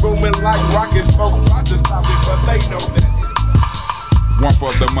 business booming like rockets. Folks try to stop it, but they know that. 1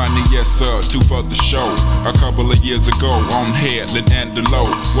 for the money, yes sir, 2 for the show. A couple of years ago, on Headland and the low.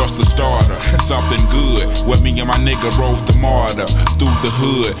 What's the starter? Something good. Where me and my nigga rode the martyr through the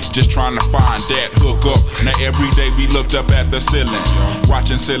hood, just trying to find that hook up. Now every day we looked up at the ceiling,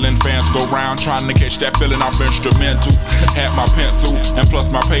 watching ceiling fans go round, trying to catch that feeling off instrumental. Had my pencil and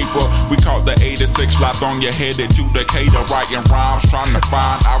plus my paper. We caught the 86 flight on your headed to Decatur, writing rhymes, trying to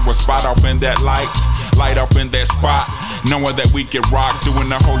find our spot off in that light off in that spot, knowing that we can rock. Doing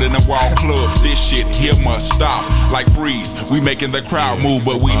the hole in the wall clubs, this shit here must stop. Like freeze, we making the crowd move,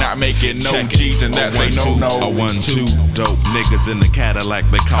 but we not making no G's, and that's a no-no. A 1-2, dope niggas in the Cadillac,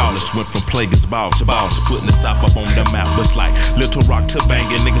 they call us. Went from Plague's ball to boss, putting the South up on the map. It's like Little Rock to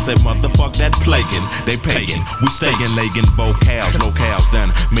banging. Niggas say motherfuck that plaguing, they pagan. We staying legging vocals, locales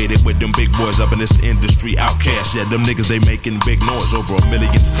done. Made it with them big boys up in this industry. Outkast, yeah, them niggas they making big noise, over 1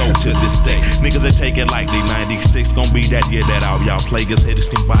 million sold to this day. Niggas they take it like they 96, gon' be that year that all y'all plaguers haters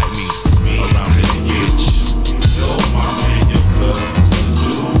can bite me around this bitch. Your mama and your cousin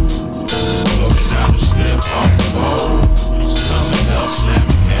too. Rolling down the strip on the road. Something else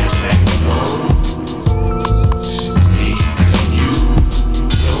slamming can't let it go. Me and you.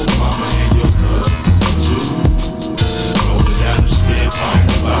 Your mama and your cousin too. Rolling down the strip on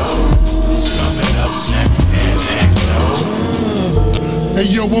the road. Something else slamming can't let it go. Hey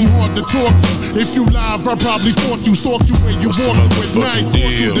yo, I'm hard to talk to. If you live, I probably fought you, stalked you where you walk through at night.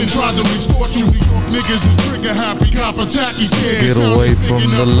 Forced you, then tried to restore you. New York niggas is trigger happy, cop attacky scared. Get away from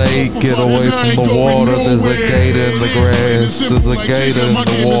the lake, get away from the water. There's a gator in the grass, there's a gator in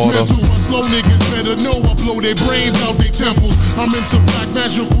the water. Slow niggas better better know I blow their brains out their temples. I'm into black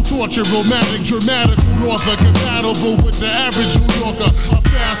magical torture, romantic, dramatical author, compatible with the average New Yorker. A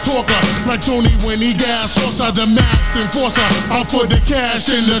fast talker, like Tony when he gas. Outside the masked enforcer, out for the cash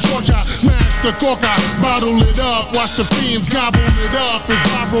in the torture. Smash the corker, bottle it up, watch the fiends gobble it up. If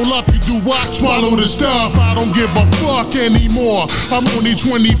I roll up, you do what? Swallow the stuff. I don't give a fuck anymore. I'm only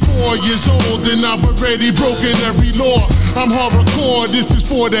 24 years old and I've already broken every law. I'm hardcore, this is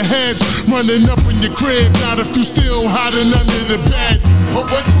for the heads. Running up in your crib, not if you still hiding under the bed.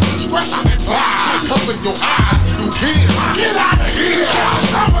 Parental discretion advised. Cover your eyes, you kids. Get out of here.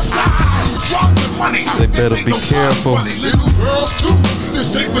 Homicide. Drugs and money. They better be careful. Little girls too.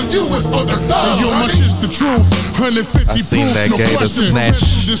 This ain't for you, it's for the thugs. Yo, my shit's the truth. 150 I seen proof, that no gator question. snatch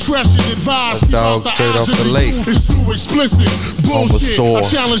Discretion advised. a dog straight off the lake. It's too explicit. Bullshit. Oversaw. I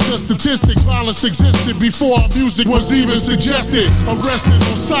challenge the statistics. Violence existed before our music was even suggested. Arrested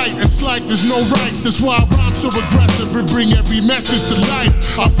on sight. It's like there's no rights. That's why I rhyme so aggressive and bring every message to life.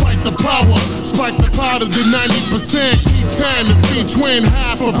 I fight the power. Spike the powder to 90%. Keep 10 and feed twin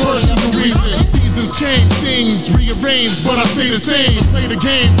half for personal reasons. Seasons change, things rearrange, but I stay the same. I play the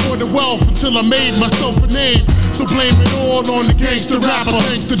game for the wealth until I made myself a name. So blame it all on the gangster rapper.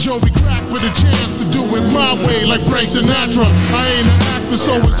 Thanks to Joey Crack for the chance to do it my way, like Frank Sinatra. I ain't an actor,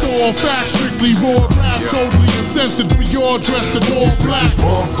 so it's all fact. Strictly raw rap, totally uncensored for your dress the all black.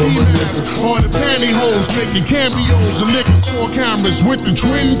 Females or the pantyhose, making cameos and licking 4 cameras with the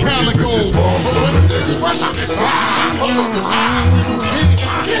twin calicos.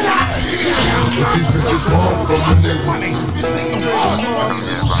 Get out of here. But these bitches want from a nigga.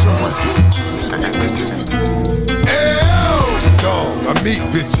 Dog, I meet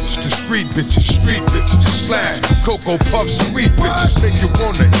bitches, discreet bitches, street bitches, slash, Cocoa Puff, sweet bitches, make you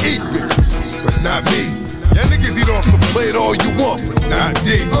wanna eat bitches, but not me. Y'all niggas eat off the plate all you want, but not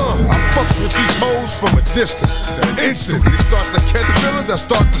me. I fucks with these hoes from a distance. The instant they start to catch feelings, I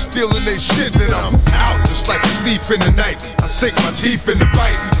start to stealing they shit, then I'm out just like a thief in the night. I sink my teeth in the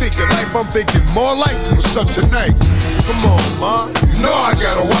bite. You thinking life, I'm thinking more life. What's up tonight? Come on, ma, you know I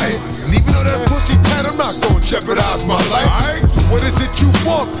got a wife, and even though that pussy tight, I'm not gonna jeopardize my life. Alright, so what is it you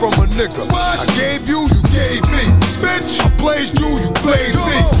want from a nigga? What? I gave you, you gave me. Bitch, I blazed you, you blazed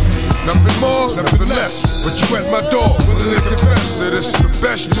me. Nothing more, nothing less. But you at my door, willing to confess that it's the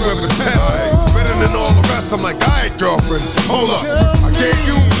best you ever test. Better than all the rest. I'm like, alright, girlfriend, hold up. I gave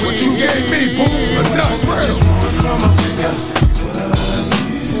you what you gave me, boo. Enough. What you want from a nigga?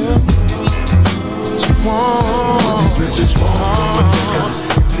 What you want? What these bitches want from a nigga?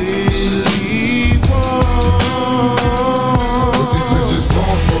 Really want? What these bitches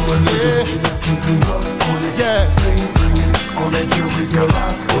want from a nigga? Yeah. On that jewelry, girl.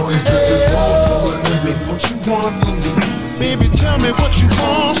 What these bitches want from a nigga? What you want from me? Baby, tell me what you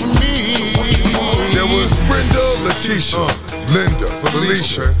want from me. There was Brenda, Letitia, Linda,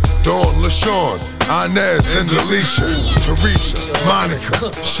 Felicia, Dawn, LaShawn, Inez, and Alicia, Teresa, Monica,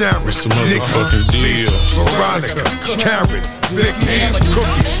 Sharon, Nika, Lisa, Veronica, Karen, Vicky,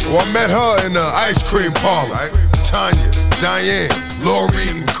 Cookie. Well, I met her in the ice cream parlor. Tanya, Diane, Lori,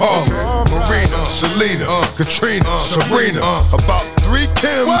 and Carla, Marina, Selena, Katrina, Sabrina, about 3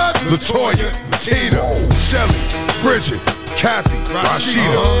 Kims, Latoya, Tina, Shelly, Bridget, Kathy,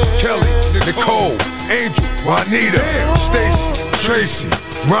 Rashida, Kelly, Nicole, Angel, Juanita, Stacy, Tracy,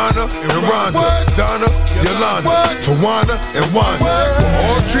 Rana and Rhonda, Donna, Yolanda, Tawana, and Wanda. We're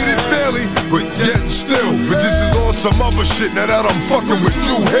all treated fairly, but yet still, bitches is on some other shit now that I'm fucking with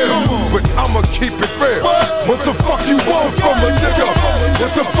you here. But I'ma keep it real. What the fuck you want from a nigga?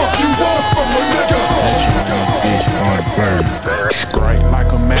 What the fuck you want from a nigga? Strike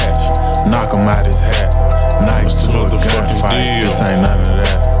like a match, knock him out his hat. Knife to a gunfight, this ain't none of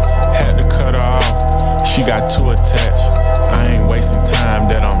that. Had to cut her off, she got too attached. I ain't wasting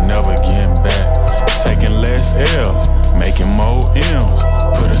time that I'm never getting back. Taking less L's, making more M's.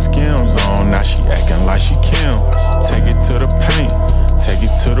 Put her skims on, now she acting like she Kim. Take it to the paint, take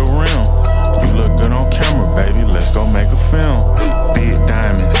it to the rim. You look good on camera, baby, let's go make a film. Big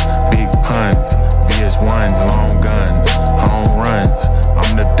diamonds, big puns, VS1s, long guns, home runs.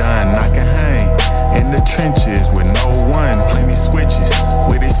 I'm the done, I can hang in the trenches with no one. Plenty switches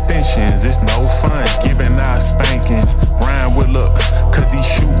with extensions, it's no fun. Giving out spankings, Ryan with look, cause he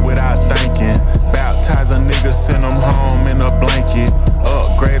shoot without thinking. Baptize a nigga, send him home in a blanket.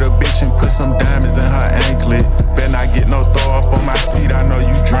 Upgrade a bitch and put some diamonds in her anklet. Bet not get no throw up on my seat, I know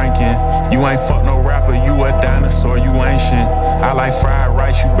you drinking. You ain't fuck no rapper, you a dinosaur, you ancient. I like fried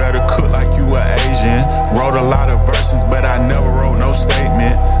rice, you better cook like you a Asian. Wrote a lot of verses, but I never wrote no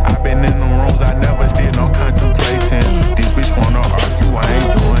statement. I been in them rooms, I never did no contemplating. This bitch wanna argue, I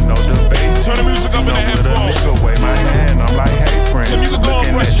ain't doing no debate. Turn the music up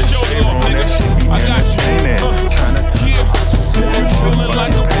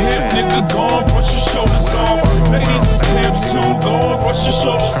brush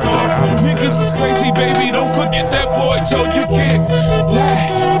your shoulders off. Niggas is crazy, baby, don't forget that boy told you get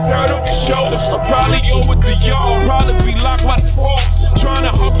dirt up your shoulders. I'm probably over the yard, probably be locked by the force. Trying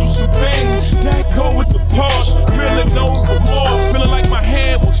to hustle some things that go with the pause. Feeling no remorse, feeling like my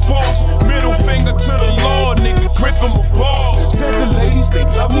hand was forced. Middle finger to the Lord, nigga, grip on my balls. Said the ladies, they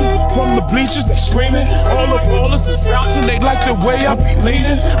love me. From the bleachers, they screaming. All the ballers is bouncing, they like the way I be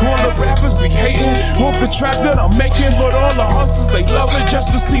leaning. All the rappers be hating, off the track that I'm making. But all the hustlers, they love it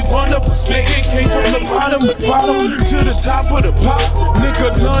just to see one of us make it. Came from the bottom to the top of the pops. Nigga,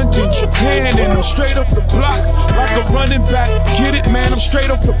 London, Japan, and I'm straight up the block. Like a running back, get it, man, I'm straight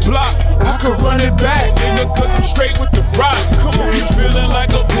up the block. I could run it back, nigga, cause I'm straight with the rock. Come on, you feeling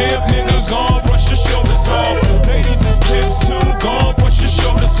like a pimp, nigga, gone, brush your shoulders off. Ladies is pimps too, gone, brush your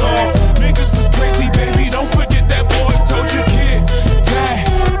shoulders off. Niggas is crazy, baby, don't forget that boy told you, kid. That,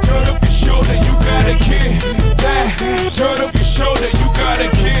 turn up your shoulder, you got a kid. That, turn up your shoulder, you got a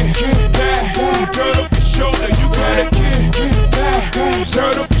kid. That, turn up your shoulder, you got a kid. That,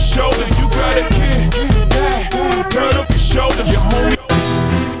 turn up your shoulder, you got a kid. That, turn up your shoulder, your homie.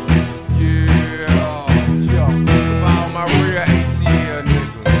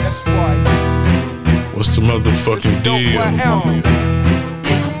 What's the motherfucking deal?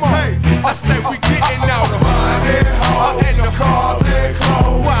 Come on, hey, I say we getting out of money, and the cars and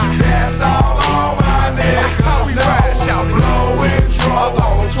clothes. That's all on my niggas. How we ride, y'all blowing trouble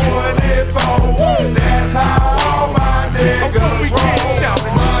on 24. That's how all my niggas roll.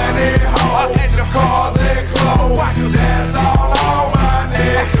 Money, and the cars and clothes. That's all on my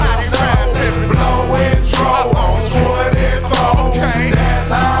niggas. Blowing trouble on 24.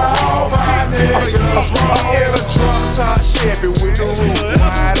 That's how all my niggas roll. In a drunk top Chevy with the roof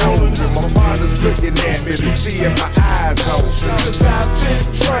wide open. My mother's looking at me to see if my eyes open. Cause I've been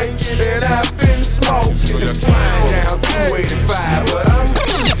drinking and I've been smoking. It's flying down 285, but I'm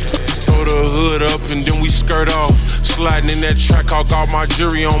throw the hood up and then we skirt off. Sliding in that track, I got my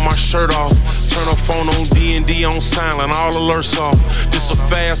jury on, my shirt off. Turn her phone on D&D on silent, all alerts off. This a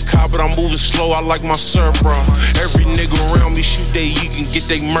fast car, but I'm moving slow, I like my syrup, bro. Every nigga around me shoot they you can get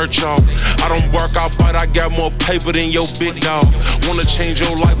they merch off. I don't bark out, but I got more paper than your big dog. Wanna change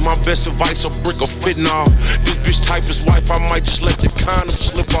your life, my best advice, a brick of fentanyl. This bitch type is wife, I might just let the condom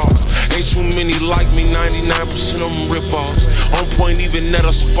slip off. Ain't too many like me, 99% of them rip-offs. On point, even at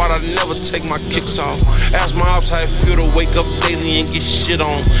a spot, I never take my kicks off. Ask my ops how it feel to wake up daily and get shit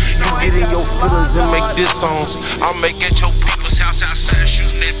on. You get in your feelings and make diss songs. I'll make at your people's house outside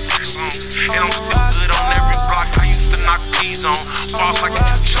shooting at dick songs. And I'm still good on every block, I used to knock these on. Boss, I get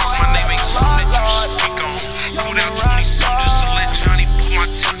you talk, my name ain't something that you speak on. Pulled out 20 something just to let Johnny put my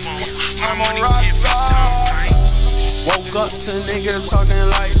tip on. My money 10 times. Woke up to niggas talking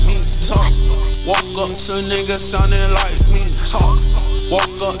like me, talk. Woke up to niggas sounding like me, talk.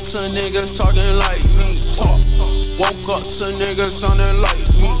 Woke up to niggas talking like me, talk. Woke up to niggas sounding like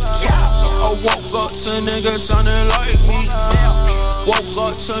me, talk. I woke up to niggas sounding like me. Woke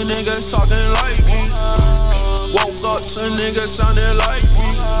up to niggas talking like me. Woke up to niggas sounding like me.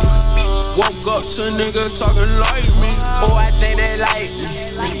 Woke up to niggas talking like me. Oh, I think they like me.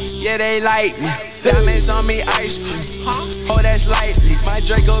 Yeah, they like me. Diamonds on me, ice cream. Oh, that's lightly. My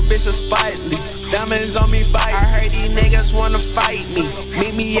Draco bitch is spitely. Diamonds on me, bite. I heard these niggas wanna fight me.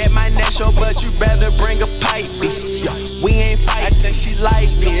 Meet me at my next show, but you better bring a pipe. We ain't fighting. I think she like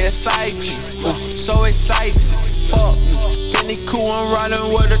me, exciting. So excited. Fuck me. Benny cool, I'm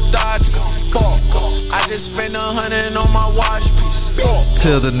riding with a Dodge. Fuck. I just spent 100 on my watch piece.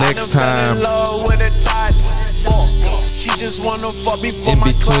 Till the next time. In love with a Dodge. Fuck. She just wanna fuck me for my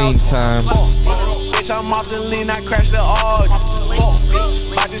between times. Bitch, I'm off the lean, I crashed the Audi.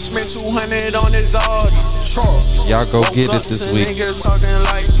 About to spend 200 on this Audi. Y'all go get it this week. Niggas talking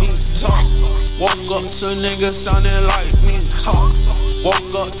like me, talk. Woke up to niggas sounding like me, talk.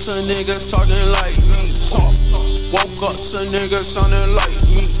 Woke up to niggas talking like me, talk. Woke up to niggas sounding like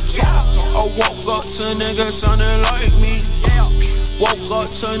me, talk. I woke up to niggas sounding like me. Woke up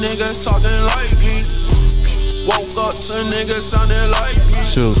to niggas talking like me. Woke up to niggas sounding like me.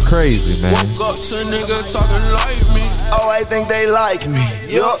 Shit was crazy, man. Woke up to niggas talking like me. Oh, I think they like me.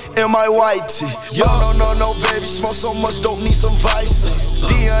 Yup, in my white tee. Yup, no, baby, smoke so much, don't need some vice.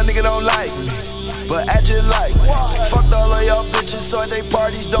 Dion nigga don't like me, but I just like me. Fucked all of y'all bitches, so they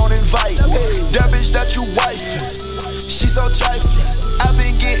parties don't invite me. That bitch that you wifing, she so trifling. I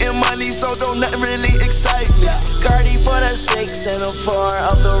been getting money, so don't nothing really excite me. Cardi put a 6 and a 4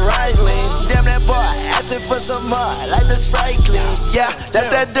 up the right lane. Damn that boy, asking for some more, like the Sprite clean. Yeah,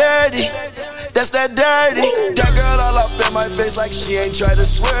 that's that dirty. that's that dirty. That girl all up in my face like she ain't try to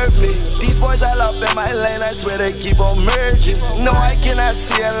swerve me. These boys all up in my lane, I swear they keep on merging. No, I cannot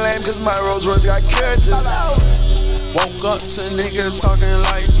see a lane cause my Rolls Royce got curtains. Woke up to niggas talking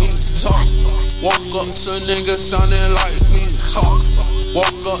like me, talk. Woke up to niggas sounding like me, talk.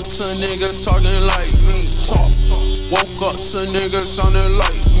 Woke up to niggas talking like me, talk. Woke up to niggas sounding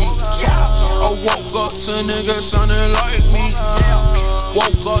like me, talk. I woke up to niggas sounding like me.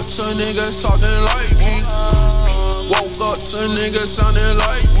 Woke up to niggas talking like me. Woke up to niggas sounding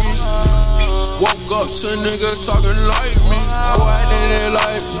like me. Woke up to niggas talking like me. Boy, they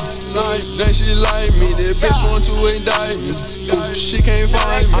like me. Then she like me. That bitch want to indict me. She can't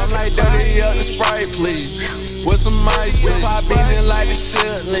find me. I'm like, dirty up the Sprite, please. With some ice, with pop bitchin' like the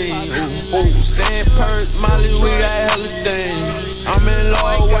shit lean. Sand purse, Molly, we got hella things. I'm in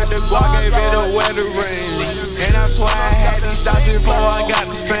love with the Glock, gave it a weather ring. And I swear I had these shots before I got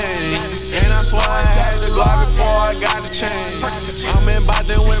the fame. And I swear I had the Glock before I got the chain. I'm in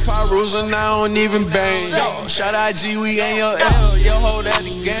Boston with Pyruza, now I don't even bang. Shout out G, we ain't your L, yo hold at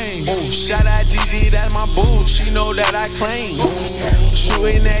the game. Shout out GG, that's my boo, she know that I claim.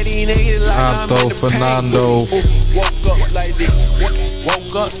 Shooting at these niggas like I'm in the pain. Woke up like this.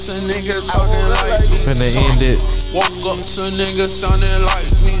 Woke up to niggas talking like me. Finna end it. Woke up to niggas sounding like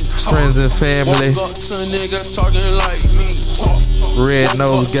me. Friends and family. Woke up to niggas talking like me. Red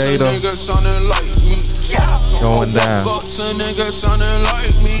Nose Gator. Niggas sounding like me. Going down. Woke up to niggas sounding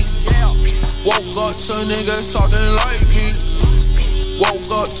like me. Woke up to niggas talking like me.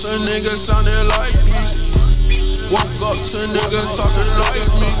 Woke up to niggas sounding like me. Woke up to niggas talking like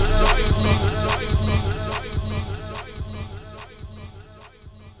me.